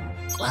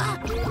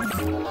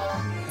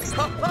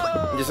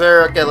 Yes,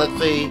 sir. Okay, let's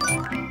see.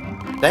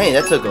 Dang,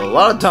 that took a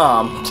lot of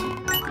time.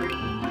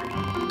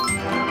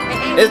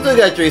 It still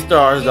got 3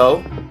 stars,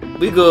 though.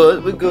 We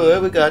good. We got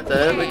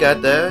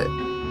that.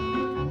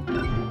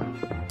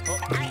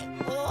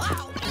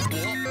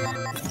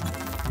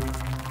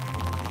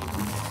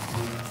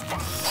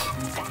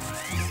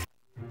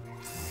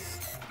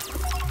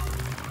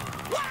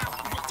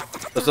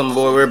 So, some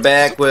boy, we're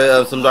back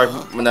with some dark.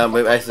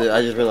 No, actually,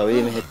 I just realized we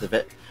didn't even hit the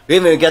vet. We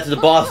didn't even get to the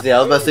boss yet. I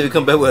was about to say we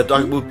come back with a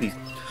dark blue piece.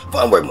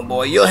 Fine work, my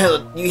boy. You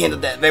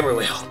handled that very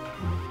well.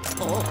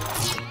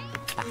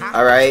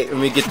 Alright, let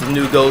me get the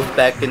new ghost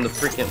back in the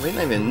freaking... He's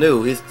not even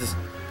new. He's just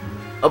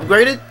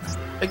upgraded,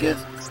 I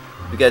guess.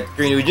 We got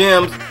 3 new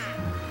gems.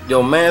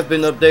 Your man's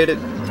been updated.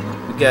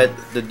 We got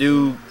the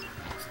dude,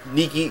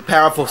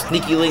 powerful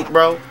sneaky link,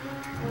 bro.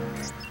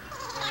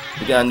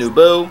 We got a new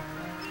bow.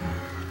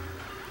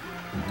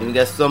 We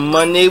got some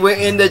money. We're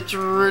in the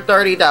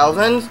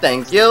 30,000s.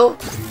 Thank you.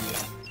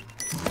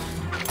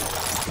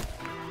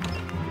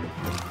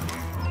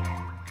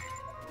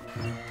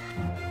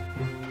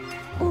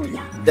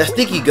 That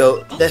sneaky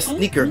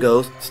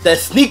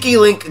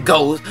link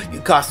ghost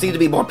you caught seems to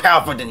be more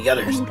powerful than the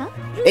others.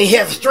 And he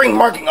has a string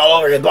marking all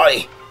over his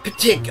body.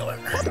 Particular.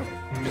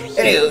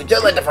 Anywho,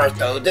 just like the first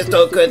toad, this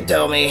toad couldn't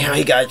tell me how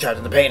he got trapped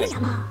in the painting.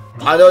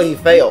 I know he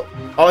failed.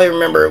 All he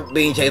remember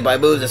being chased by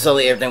boos and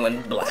suddenly everything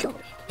went black.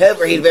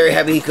 However, he's very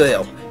happy he could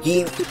help.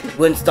 He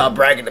wouldn't stop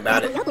bragging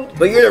about it.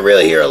 But you're the real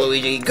hero,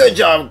 Luigi. Good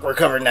job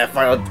recovering that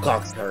final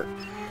clock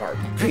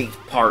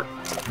part.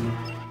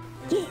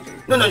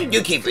 No,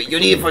 you keep it. You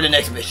need it for the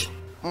next mission.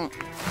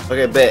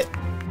 Okay, bet.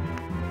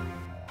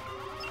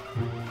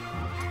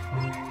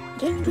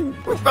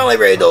 We're finally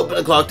ready to open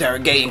the clock tower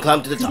gate and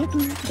climb to the top.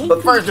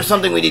 But first, there's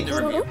something we need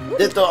to review.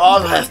 This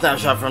also has a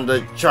snapshot from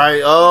the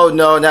oh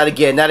no, not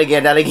again.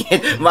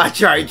 My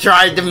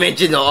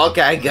tri-dimensional.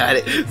 Okay, I got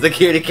it.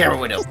 Security camera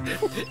window.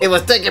 It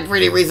was taken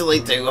pretty recently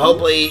too.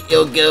 Hopefully,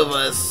 it'll give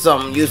us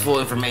some useful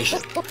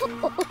information.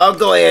 I'll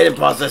go ahead and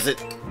process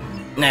it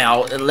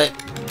now and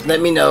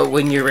let me know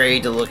when you're ready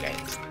to look at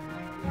it.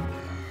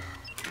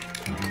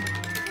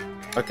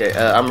 Okay,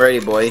 I'm ready,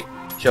 boy.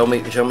 Show me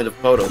the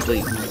photo,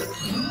 please.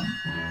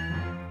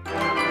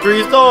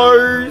 3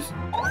 stars!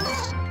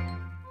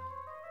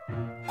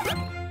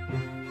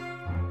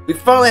 We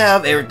finally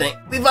have everything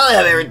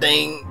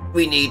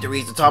we need to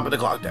reach the top of the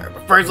clock tower.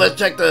 But first, let's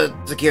check the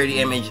security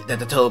image that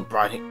the toad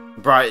brought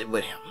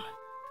with him.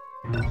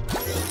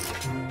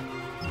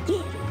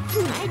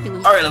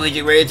 Alright,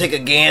 Luigi, ready to take a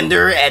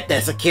gander at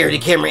that security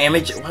camera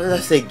image? Why did I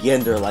say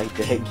gander like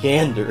that?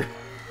 Gander.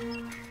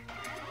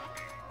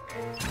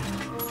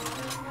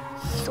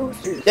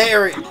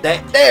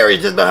 That area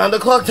is just behind the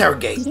clock tower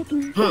gate.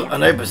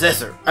 Another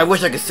possessor. I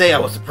wish I could say I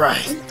was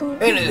surprised.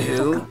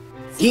 Anywho,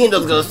 he and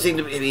those ghosts seem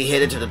to be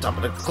headed to the top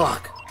of the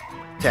clock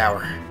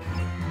tower.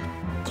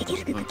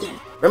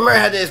 Remember I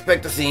had to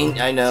expect the scene?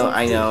 I know.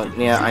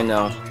 Yeah, I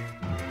know.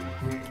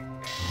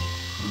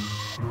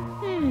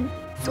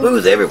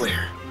 Blues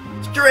everywhere.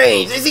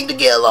 Strange, they seem to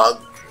get along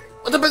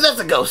with the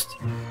possessor ghost.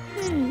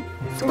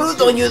 Blues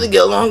don't usually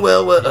get along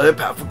well with other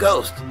powerful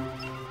ghosts.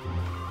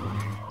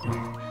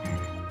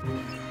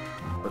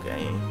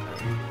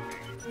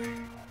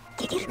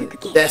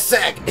 That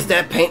sack, is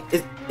that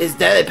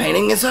a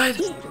painting inside?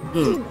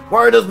 Why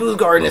are those blues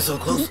guarding it so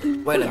close?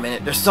 Wait a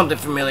minute, there's something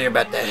familiar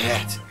about that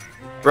hat.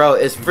 Bro,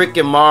 it's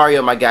freaking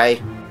Mario, my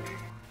guy.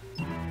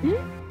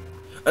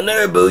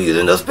 Another boo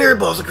using those spirit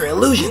balls to create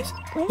illusions.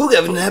 Who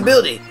gave them that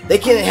ability? They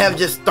can't have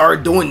just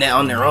started doing that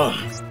on their own.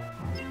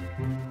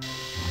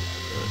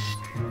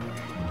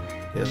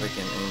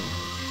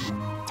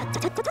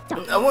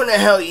 I wonder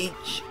how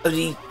each of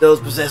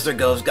those possessor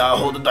ghosts got a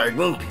hold of Dark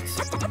Moon piece.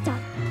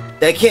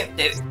 That can't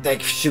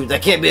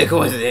be a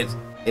coincidence.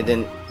 It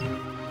didn't.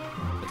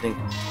 I think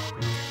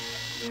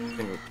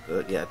it's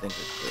good. Yeah, I think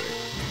it's good.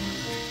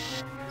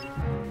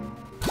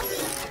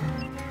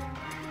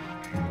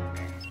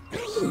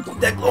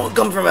 That glow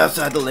coming from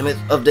outside the limits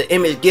of the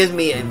image gives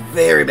me a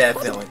very bad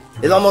feeling.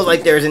 It's almost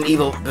like there's an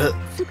evil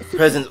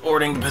presence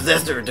ordering the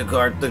possessor to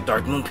guard the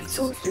Dark Moon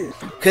pieces.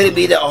 Could it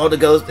be that all the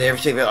ghosts they ever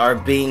shaped are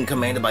being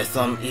commanded by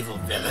some evil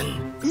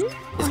villain?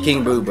 It's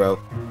King Boo, bro.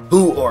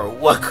 Who or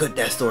what could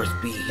that source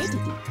be?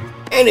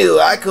 Anyway,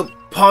 I could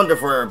ponder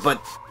for her, but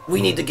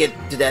we need to get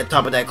to that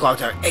top of that clock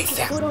tower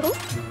ASAP.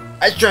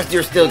 I trust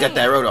you still got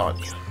that road on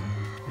you.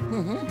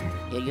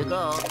 Here you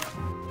go.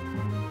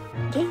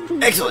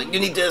 Excellent, you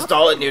need to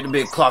install it near the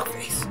big clock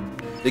face.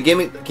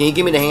 Can you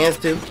give me the hands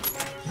too?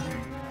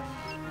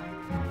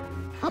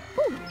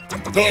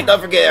 And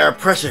don't forget our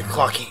pressure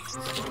clock hands.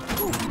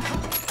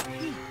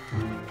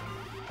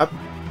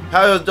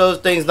 How are those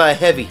things not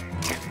heavy?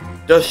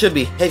 Those should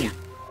be heavy.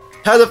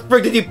 How the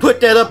frick did you put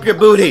that up your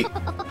booty?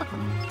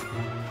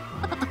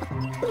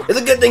 It's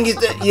a good thing you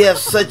have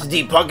such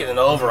deep pocket in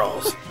the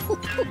overalls.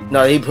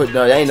 No,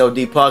 that ain't no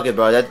deep pocket,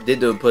 bro. That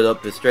dude put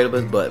up straight up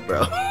his butt,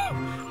 bro.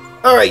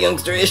 Alright,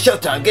 youngster, it's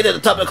showtime. Get to the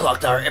top of the clock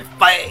tower and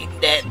find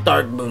that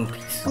Dark Moon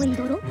piece.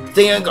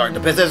 Stay on guard. The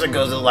possessor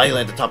goes to light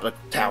at the top of the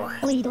tower.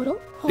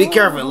 Be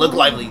careful and look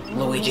lively,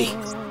 Luigi.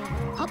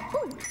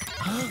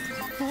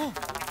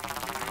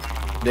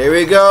 There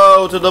we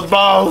go, to the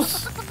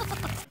boss.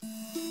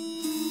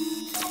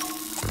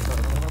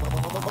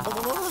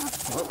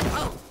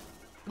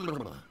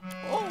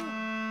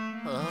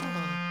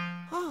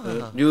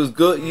 You was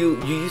good.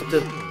 You used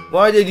to.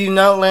 Why did you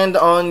not land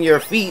on your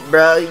feet,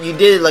 bro? You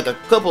did it like a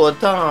couple of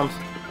times.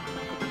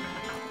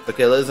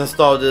 Okay, let's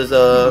install this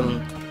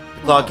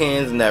clock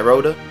hands and that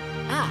rotor.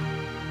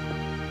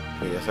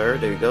 Yes, sir.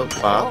 There you go.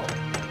 Wow.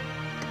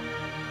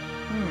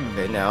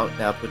 Okay, now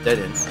put that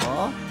in.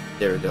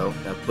 There we go.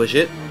 Now push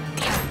it.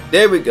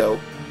 There we go.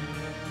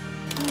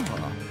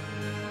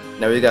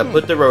 Now we gotta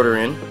put the rotor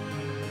in.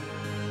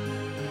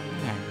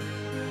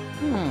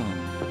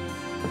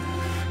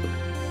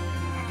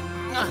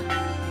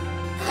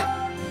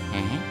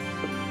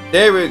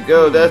 There we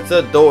go, that's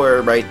a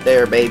door right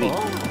there, baby.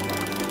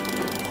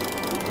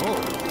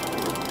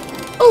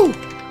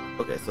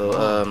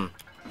 so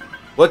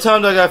what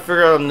time do I gotta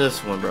figure out on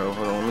this one, bro?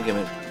 Hold on, let me give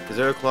it. Is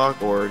there a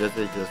clock or does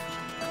it just?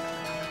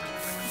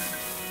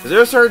 Is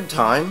there a certain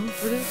time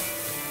for this?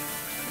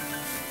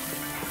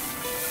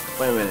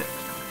 Wait a minute.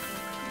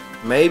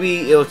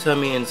 Maybe it'll tell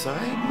me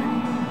inside.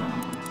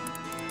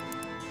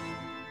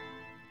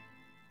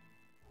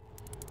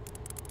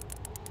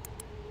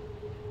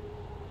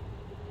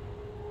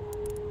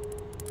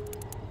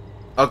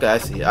 Okay, I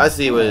see. I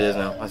see what it is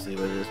now. I see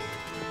what it is.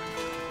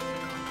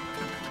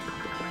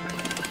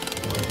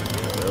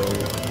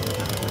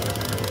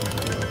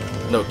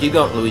 No, keep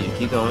going, Luigi.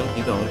 Keep going.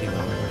 Keep going. Keep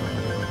going.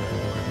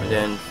 And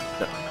then,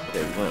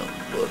 okay, we went.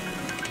 Look.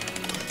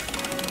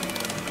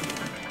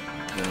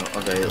 No,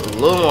 okay, a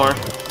little more.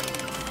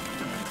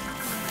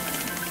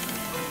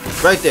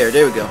 Right there.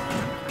 There we go.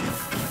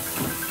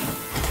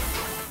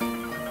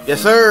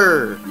 Yes,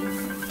 sir.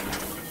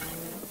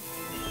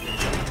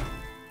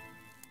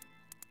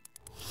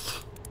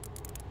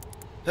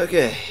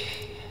 Okay,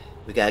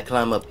 we gotta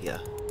climb up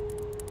here.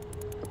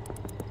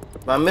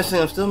 But I'm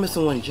still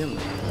missing one gem.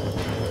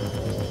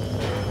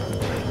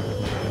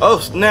 Oh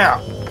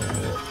snap!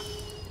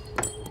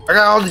 I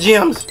got all the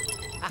gems.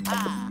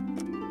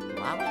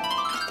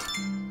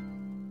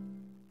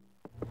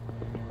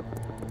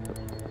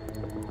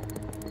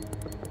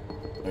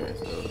 Okay,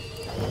 so.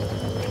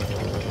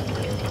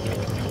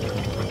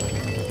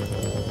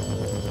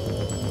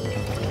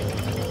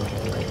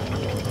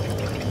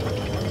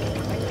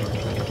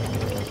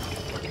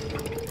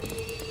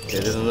 Okay,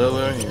 there's another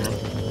one here.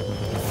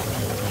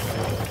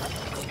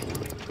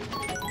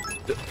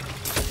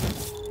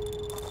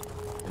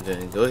 And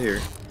then go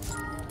here.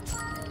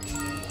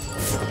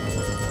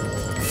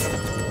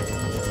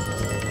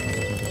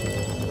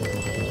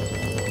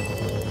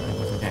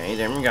 Okay,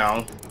 there we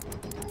go.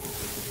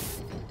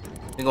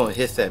 You're gonna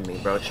hiss at me,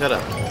 bro. Shut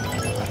up.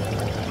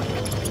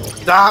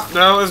 Stop!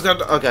 No, it's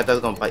gonna. Okay, I thought it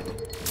was gonna bite me.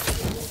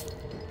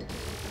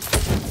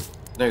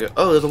 There you go.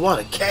 Oh, there's a lot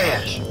of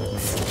cash.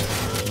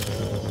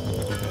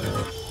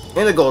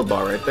 And a gold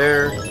bar right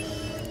there.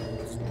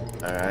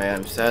 Alright,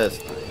 I'm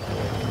satisfied.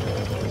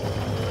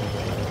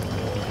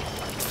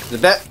 The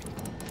bet.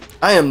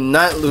 I am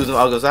not losing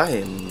August. I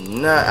am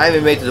not. I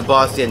haven't made it to the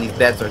boss yet, and these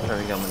bets are trying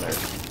to get on my nerves.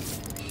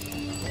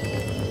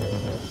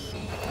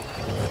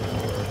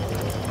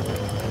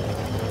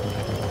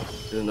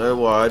 There's another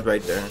wad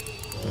right there.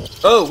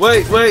 Oh,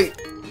 wait, wait!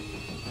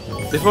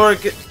 Before I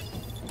get.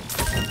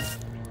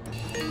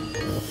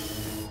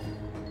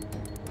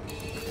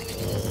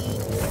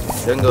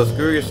 Then go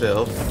screw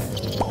yourself.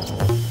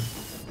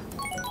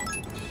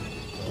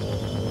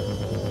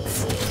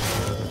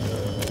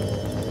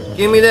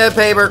 Give me that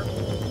paper.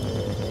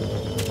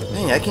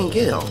 Dang, I can't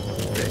get it all.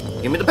 Okay,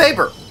 give me the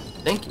paper.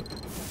 Thank you.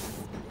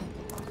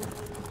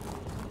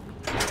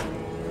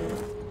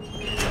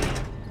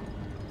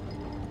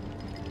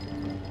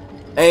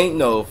 Ain't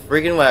no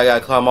freaking way I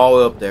gotta climb all the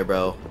way up there,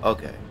 bro.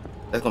 Okay.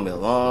 That's gonna be a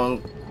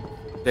long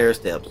pair of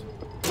steps.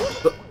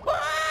 But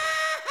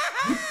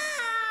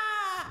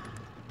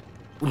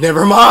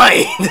never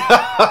mind!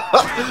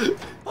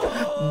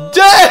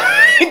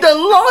 Dang! That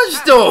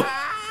launched him!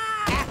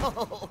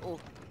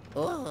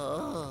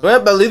 Well, I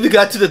believe we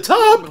got to the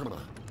top.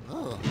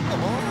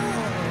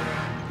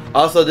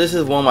 Also, this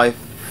is one of my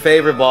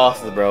favorite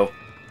bosses, bro.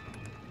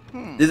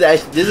 This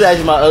is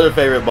actually my other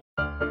favorite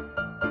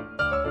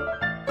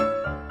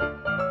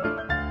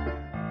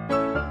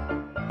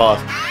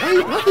boss.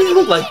 Why do you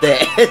look like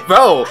that,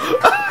 bro?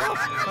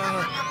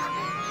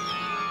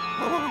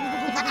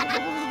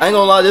 I ain't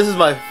gonna lie, this is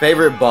my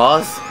favorite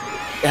boss.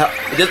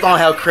 Just on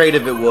how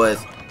creative it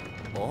was.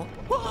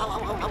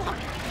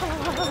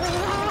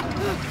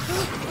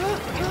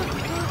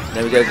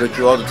 Now we gotta go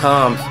through all the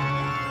toms.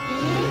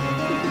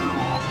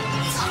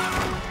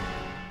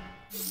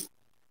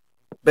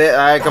 Bet,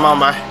 alright, come on,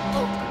 bye.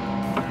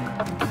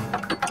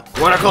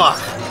 1 o'clock.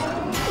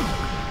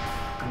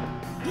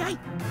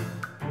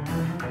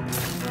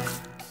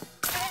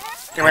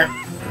 Come here.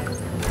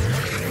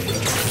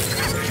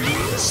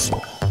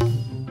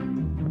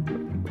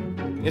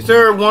 Yes,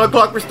 sir. 1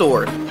 o'clock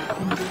restored.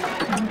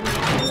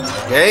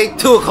 Okay,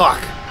 2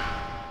 o'clock.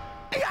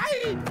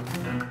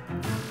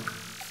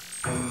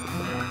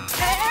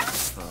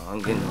 Oh, I'm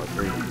getting all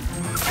three.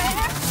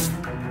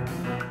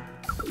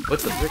 What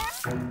the frick?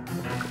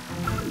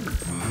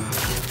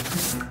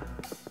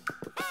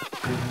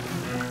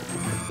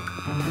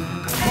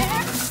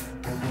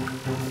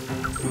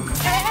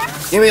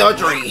 Give me all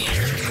three.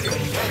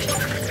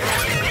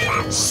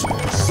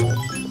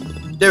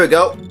 There we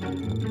go.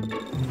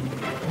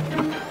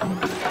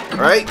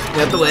 Alright, you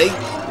have to wait.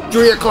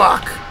 3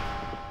 o'clock.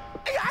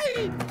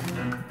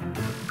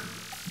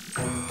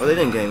 Oh, they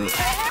didn't get me.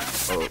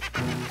 Oh.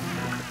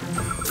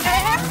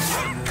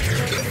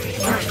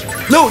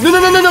 No, no, no,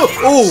 no, no, no!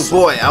 Oh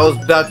boy, I was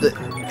about to.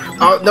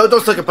 Oh, no,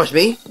 don't sucker punch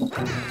me.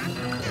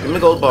 Give me the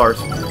gold bars.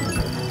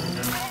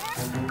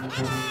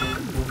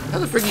 How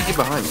the frick you get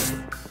behind me?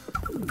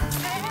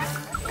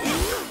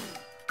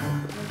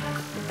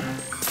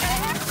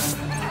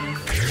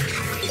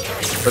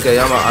 Okay,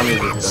 I'm gonna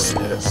do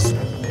this.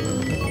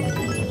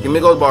 Give me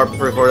the gold bar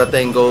before that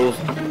thing goes.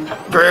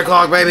 3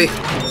 o'clock, baby.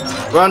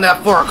 We're on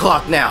that 4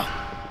 o'clock now.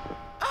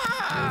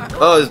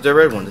 Oh, it's the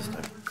red one this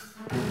time.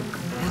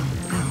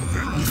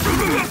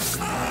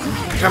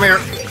 Come here.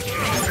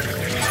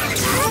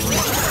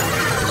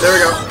 There we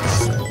go.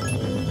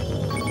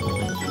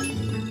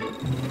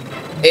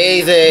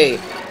 Easy.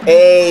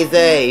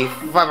 Easy.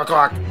 5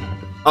 o'clock.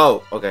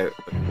 Oh, okay.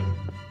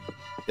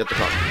 Get the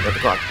clock. Get the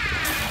clock.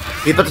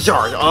 He's about to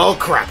charge. Oh,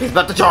 crap. He's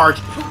about to charge.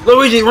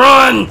 Luigi,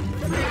 run!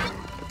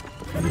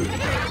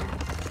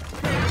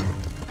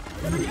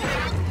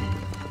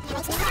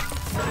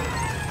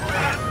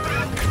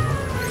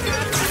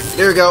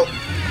 There we go.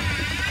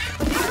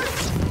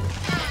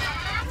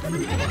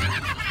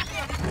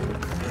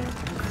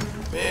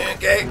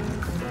 Okay.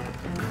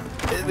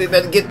 We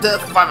better get to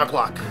 5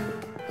 o'clock.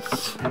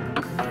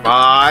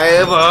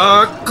 5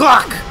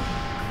 o'clock!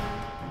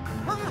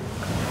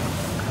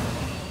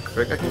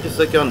 Frick, I can just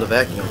stick you on the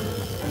vacuum.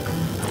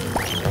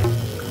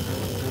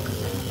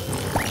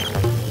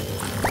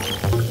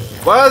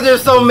 Why are there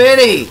so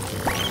many? I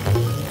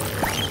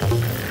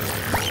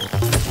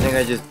think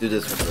I just do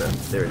this for them.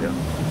 There we go.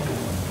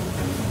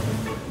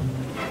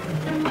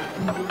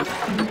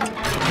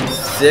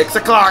 6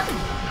 o'clock!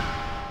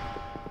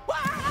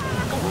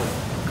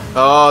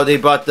 Oh, they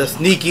brought the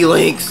sneaky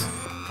links.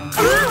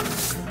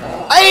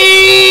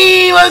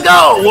 Hey, let's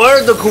go!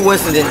 What are the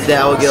coincidences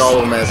that I would get all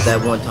of them at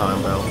that one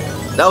time, bro?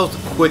 That was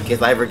the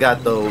quickest I ever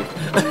got those.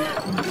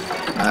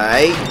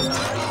 Alright.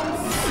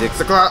 6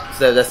 o'clock.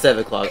 So that's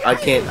 7 o'clock. I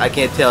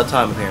can't tell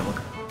time apparently.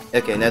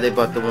 Okay, now they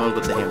brought the one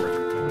with the hammer.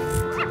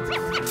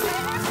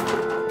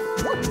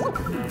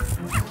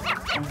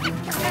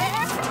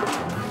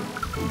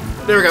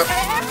 There we go.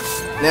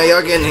 Now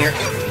y'all get in here.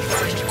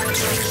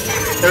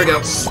 There we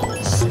go.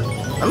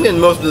 I'm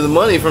getting most of the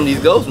money from these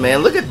ghosts,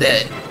 man. Look at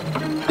that.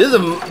 This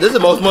is the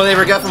most money I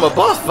ever got from a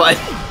boss fight.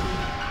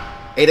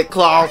 8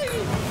 o'clock.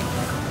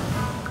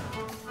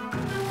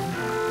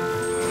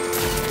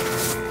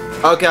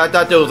 Okay, I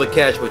thought there was a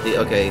catch with the.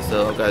 Okay,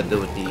 so I gotta do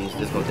with these.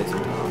 This one takes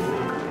some time.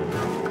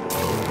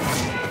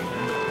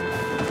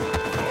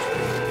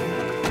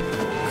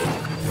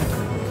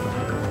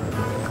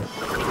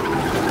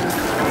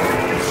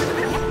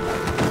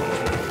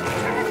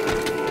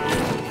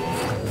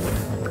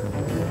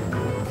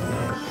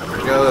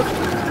 Go.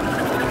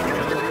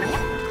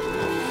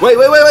 Wait,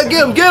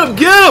 get him!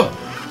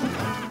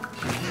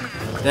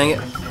 Dang it.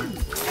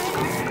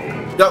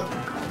 Go.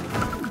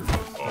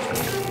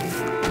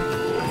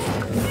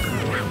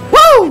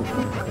 Woo!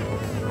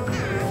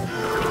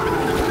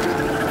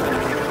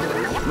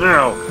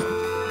 No.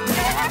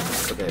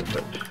 Okay,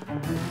 but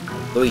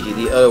Luigi,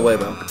 the other way,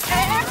 bro.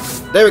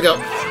 There we go.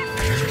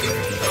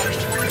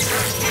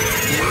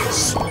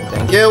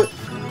 Thank you.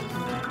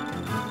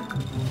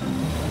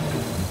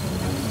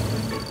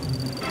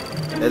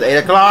 It's 8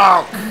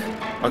 o'clock.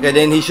 Okay,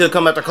 then he should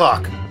come at the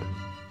clock.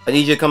 I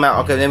need you to come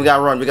out. Okay, then we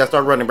gotta run. We gotta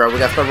start running, bro. We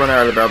gotta start running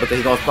early, bro, because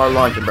he's gonna start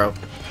launching, bro.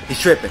 He's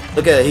tripping.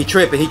 Look at it. He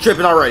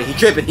tripping already. He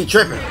tripping.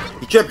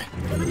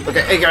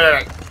 Okay, hey,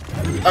 got it.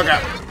 Okay.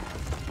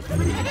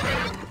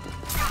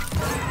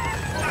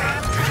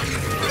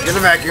 Get the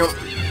vacuum.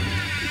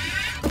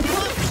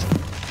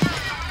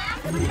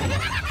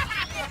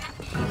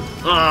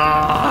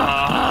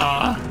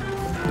 Ah.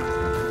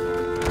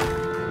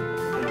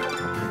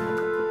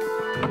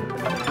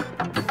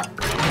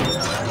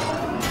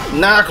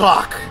 9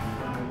 o'clock.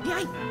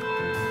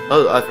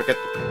 Oh, I forget.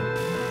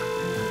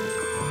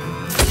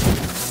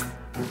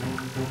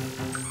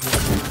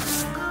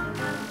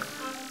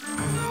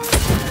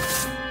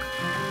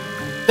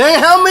 Dang,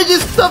 how many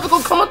just stuff is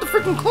gonna come out the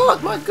freaking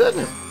clock? My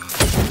goodness.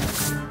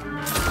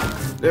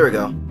 There we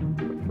go.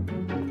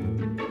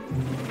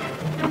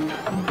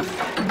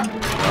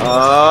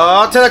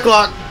 10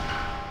 o'clock.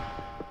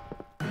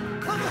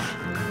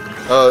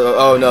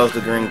 Oh no, it's the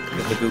green.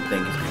 It's the goop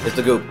thing. It's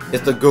the goop.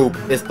 It's the goop.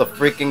 It's the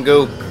freaking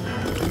goop.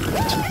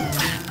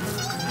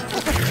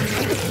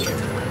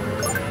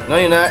 No,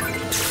 you're not.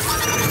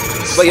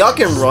 But y'all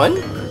can run?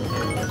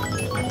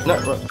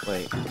 Not run.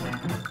 Wait.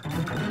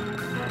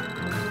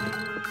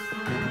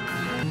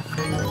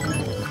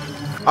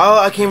 Oh,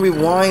 I can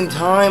rewind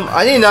time?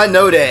 I did not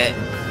know that.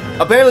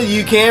 Apparently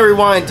you can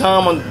rewind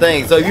time on the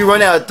thing. So if you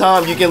run out of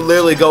time, you can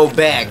literally go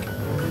back.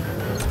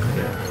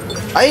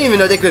 I didn't even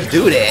know they could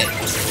do that.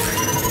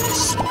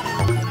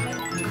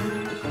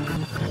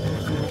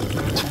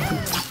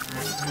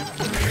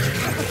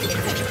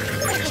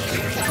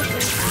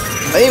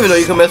 I didn't even know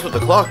you can mess with the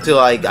clock till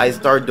I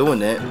started doing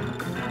that.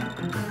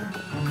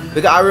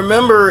 Because I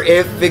remember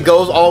if it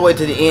goes all the way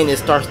to the end, it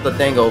starts the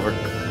thing over.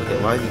 Okay,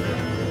 why is he...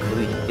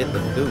 Luigi, get the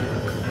dude.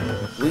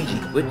 Luigi,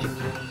 would you?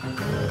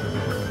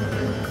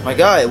 My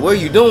guy, what are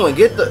you doing?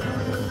 Get the...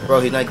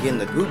 Bro, he's not getting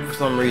the goop for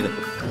some reason.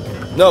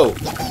 No.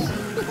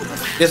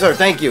 Yes, sir,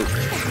 thank you.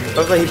 I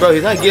was like, bro,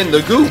 he's not getting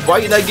the goop. Why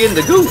are you not getting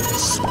the goop?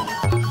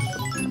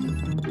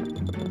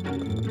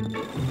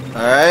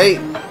 Alright.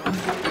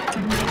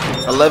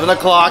 11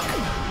 o'clock.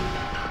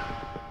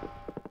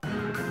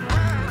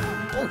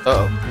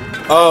 Uh-oh.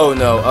 Oh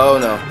no, oh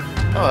no.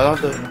 Oh, I don't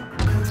have to...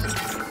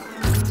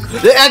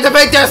 They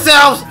activate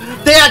themselves!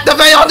 They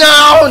activate on their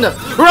own!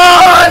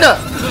 Run!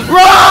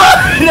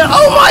 Run!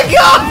 Oh my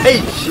gosh!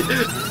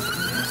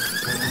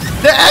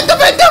 They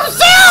activate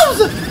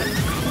themselves!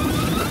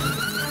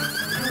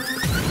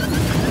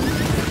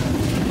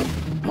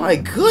 My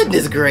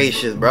goodness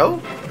gracious, bro.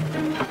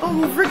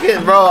 Oh,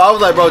 freaking, bro. I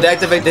was like, bro, they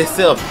activate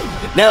themselves.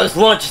 Now it's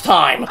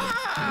lunchtime.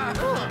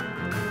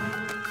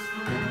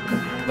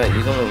 Wait,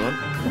 he's only one?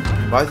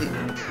 Why is he?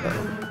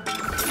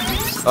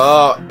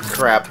 Oh,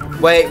 crap.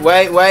 Wait, a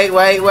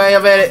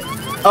minute.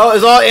 Oh,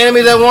 it's all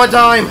enemies at one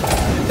time.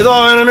 It's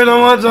all enemies at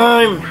one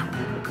time.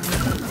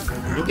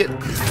 Let me get...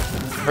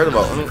 First of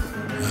all, let me...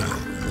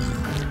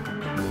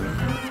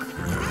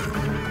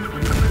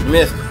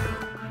 Missed.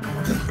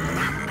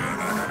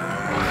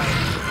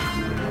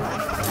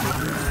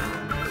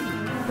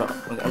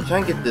 I'm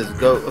trying to get this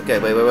ghost. Okay,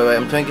 wait.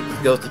 I'm trying to get this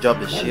ghost to drop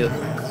his shield.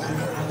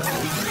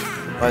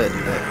 Why did I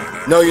do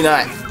that? No, you're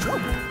not.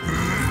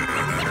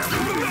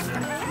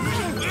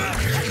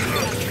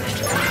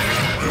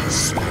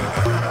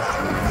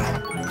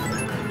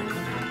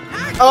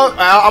 Oh,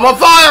 I'm on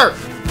fire!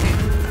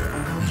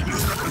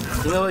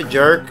 You know what,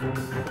 jerk?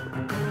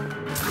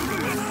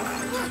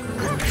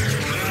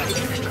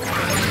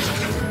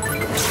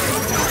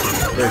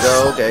 There you go,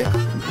 okay.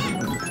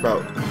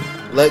 Bro,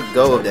 let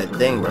go of that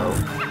thing, bro.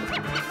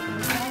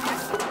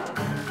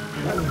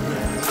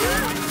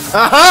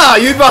 Aha!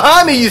 You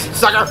behind me, you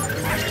sucker!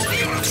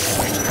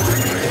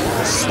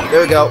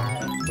 There we go.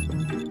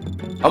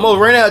 I'm gonna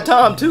run out of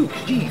time, too.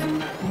 Jeez.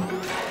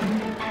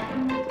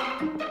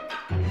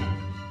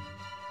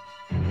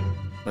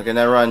 Okay,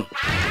 now run.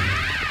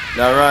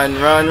 Now run.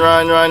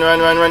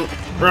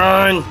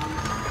 Run!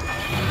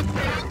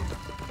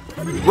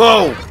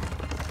 Whoa!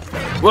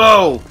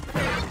 Whoa!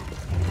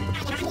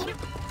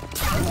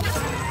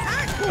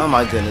 Oh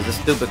my goodness, this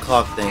stupid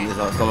clock thing is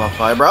also on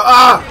fire, bro.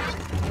 Ah!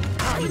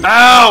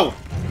 Ow!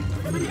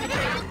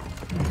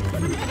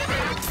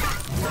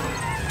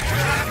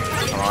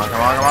 Come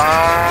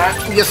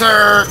on. Yes,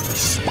 sir!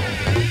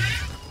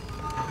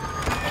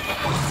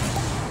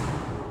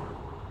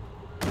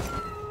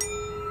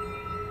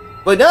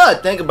 But now I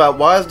think about,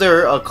 why is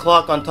there a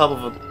clock on top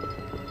of a...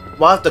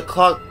 Why is the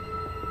clock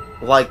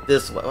like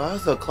this? Why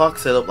is the clock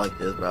set up like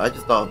this, bro? I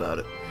just thought about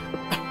it.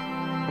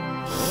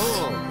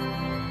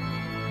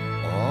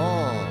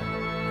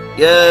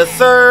 Yes,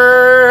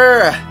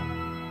 sir!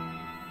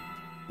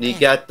 You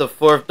got the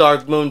 4th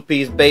Dark Moon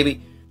piece,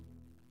 baby.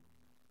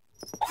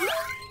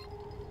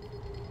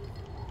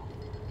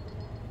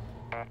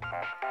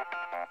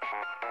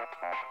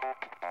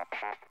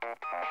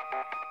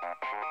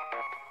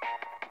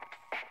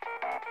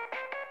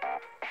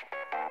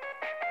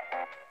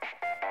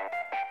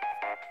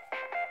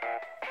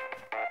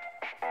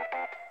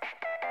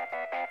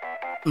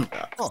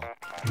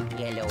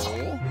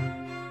 Hello?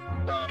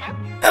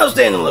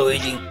 Outstanding,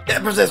 Luigi.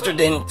 That Professor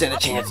didn't stand a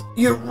chance.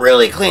 You're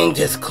really clinging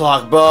to this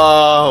clock,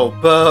 bro.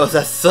 Bro,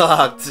 that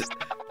sucked.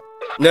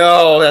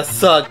 No, that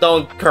sucked.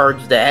 Don't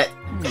encourage that.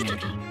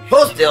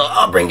 Hold still,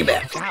 I'll bring you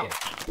back.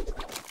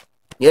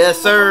 Yes,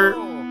 sir.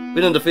 We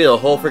didn't defeat a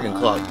whole freaking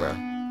clock, bro.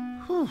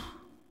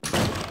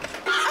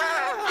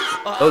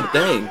 Oh,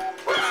 dang.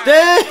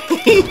 Dang!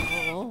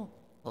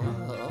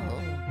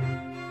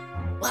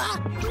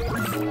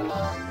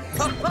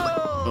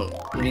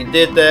 You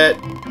did that.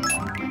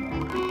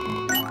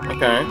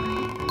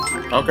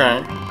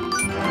 Okay.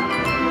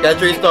 Got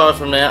 3 stars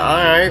from that.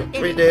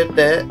 Alright, we did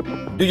that.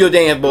 Do your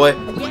dance, boy.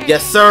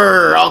 Yes,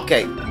 sir.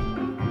 Okay.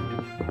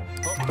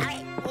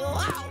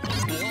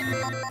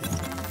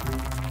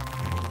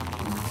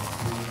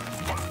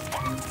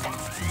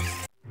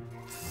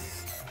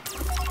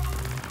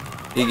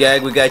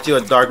 Gag, we got you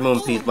a Dark Moon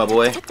piece, my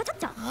boy.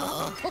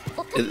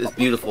 It's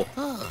beautiful.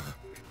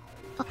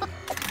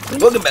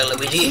 Welcome back,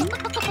 Luigi.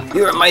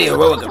 You were mighty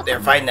heroic up there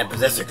fighting that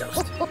Possessor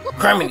Ghost.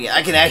 Criminy,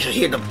 I can actually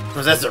hear the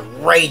Possessor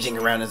raging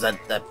around inside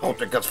that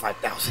Poltergust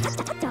 5000.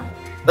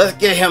 Let's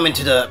get him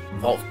into the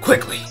vault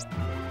quickly.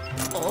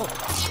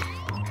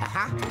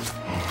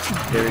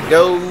 Here we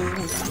go.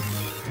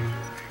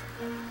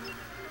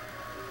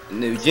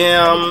 New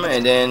gem,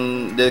 and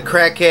then the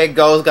crackhead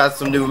ghost got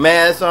some new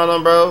masks on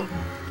him, bro.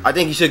 I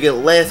think he should get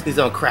less because he's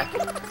on crack.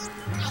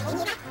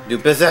 New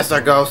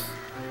Possessor Ghost.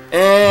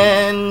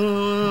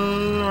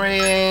 And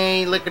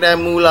Ray, look at that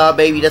moolah,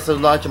 baby. That's a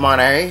launch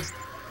money.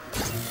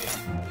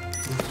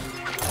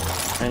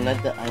 I am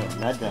not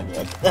done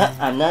yet.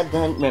 I'm not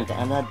done. Remember,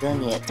 I'm not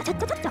done yet.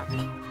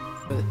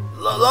 The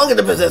longer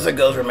the Possessor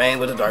Ghosts remain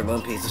with the Dark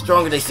Moon piece, the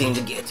stronger they seem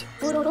to get.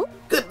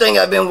 Good thing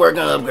I've been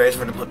working on upgrades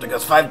for the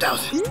Poltergust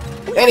 5000.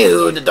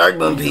 Anywho, the Dark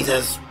Moon piece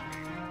has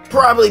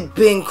probably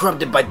been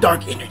corrupted by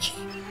dark energy.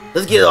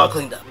 Let's get it all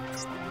cleaned up.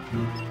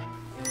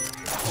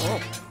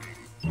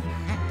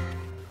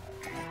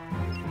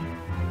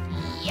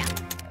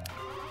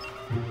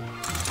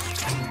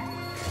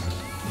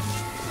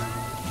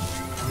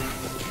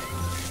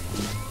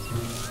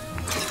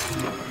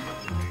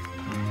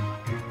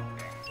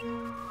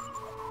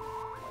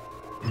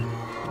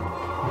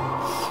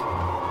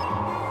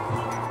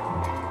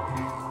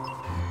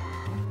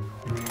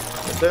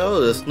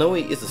 So it's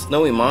a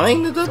snowy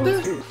mine that's up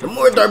there? The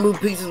more dark blue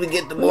pieces we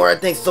get, the more I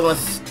think someone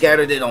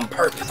scattered it on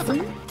purpose.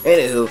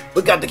 Anywho,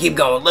 we got to keep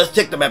going. Let's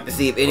check the map to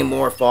see if any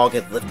more fog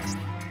has lifted.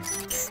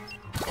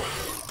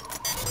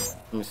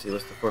 Let me see,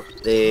 what's the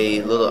fourth?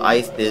 The little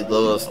ice, the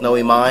little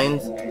snowy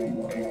mines.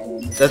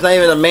 That's not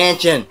even a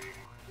mansion.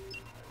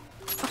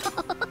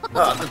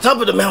 The top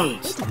of the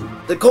mountains.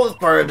 The coldest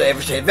part of the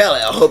Evershade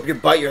Valley. I hope you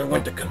buy your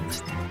winter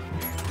coat.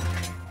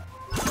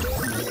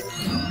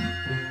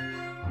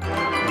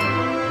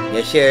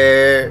 Yes,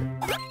 sure.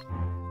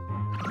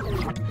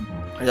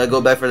 I gotta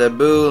go back for that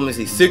boo. Let me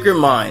see. Secret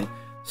mine.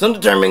 Some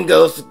determined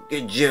ghost.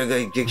 But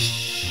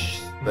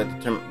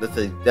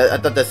I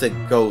thought that said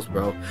ghost,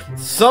 bro.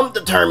 Some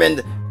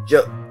determined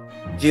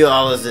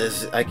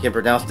geologist. I can't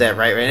pronounce that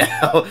right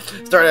now.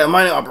 Started a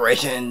mining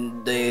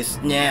operation. I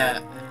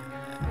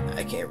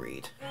can't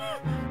read.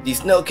 These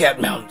snow-capped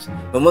mountains.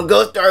 But when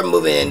ghosts started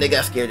moving in, they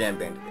got scared and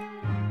abandoned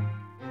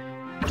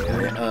it.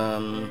 Okay,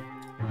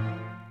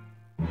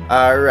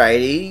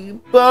 alrighty.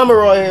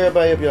 Bummeroy here,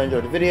 everybody. Hope you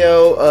enjoyed the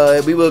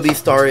video. We will be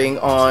starting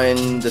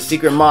on the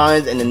secret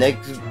mines in the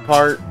next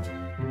part.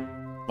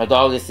 My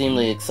dog is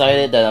seemingly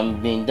excited that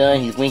I'm being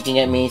done. He's winking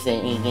at me,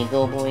 saying, "Hey,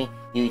 go boy.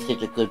 You're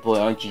such a good boy,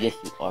 aren't you?" Yes,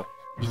 you are.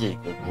 You're such a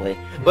good boy.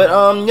 But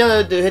you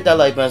know, hit that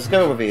like button,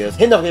 subscribe for videos,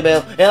 hit the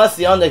notification bell, and I'll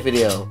see you on the next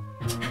video.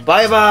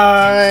 Bye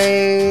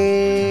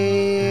bye.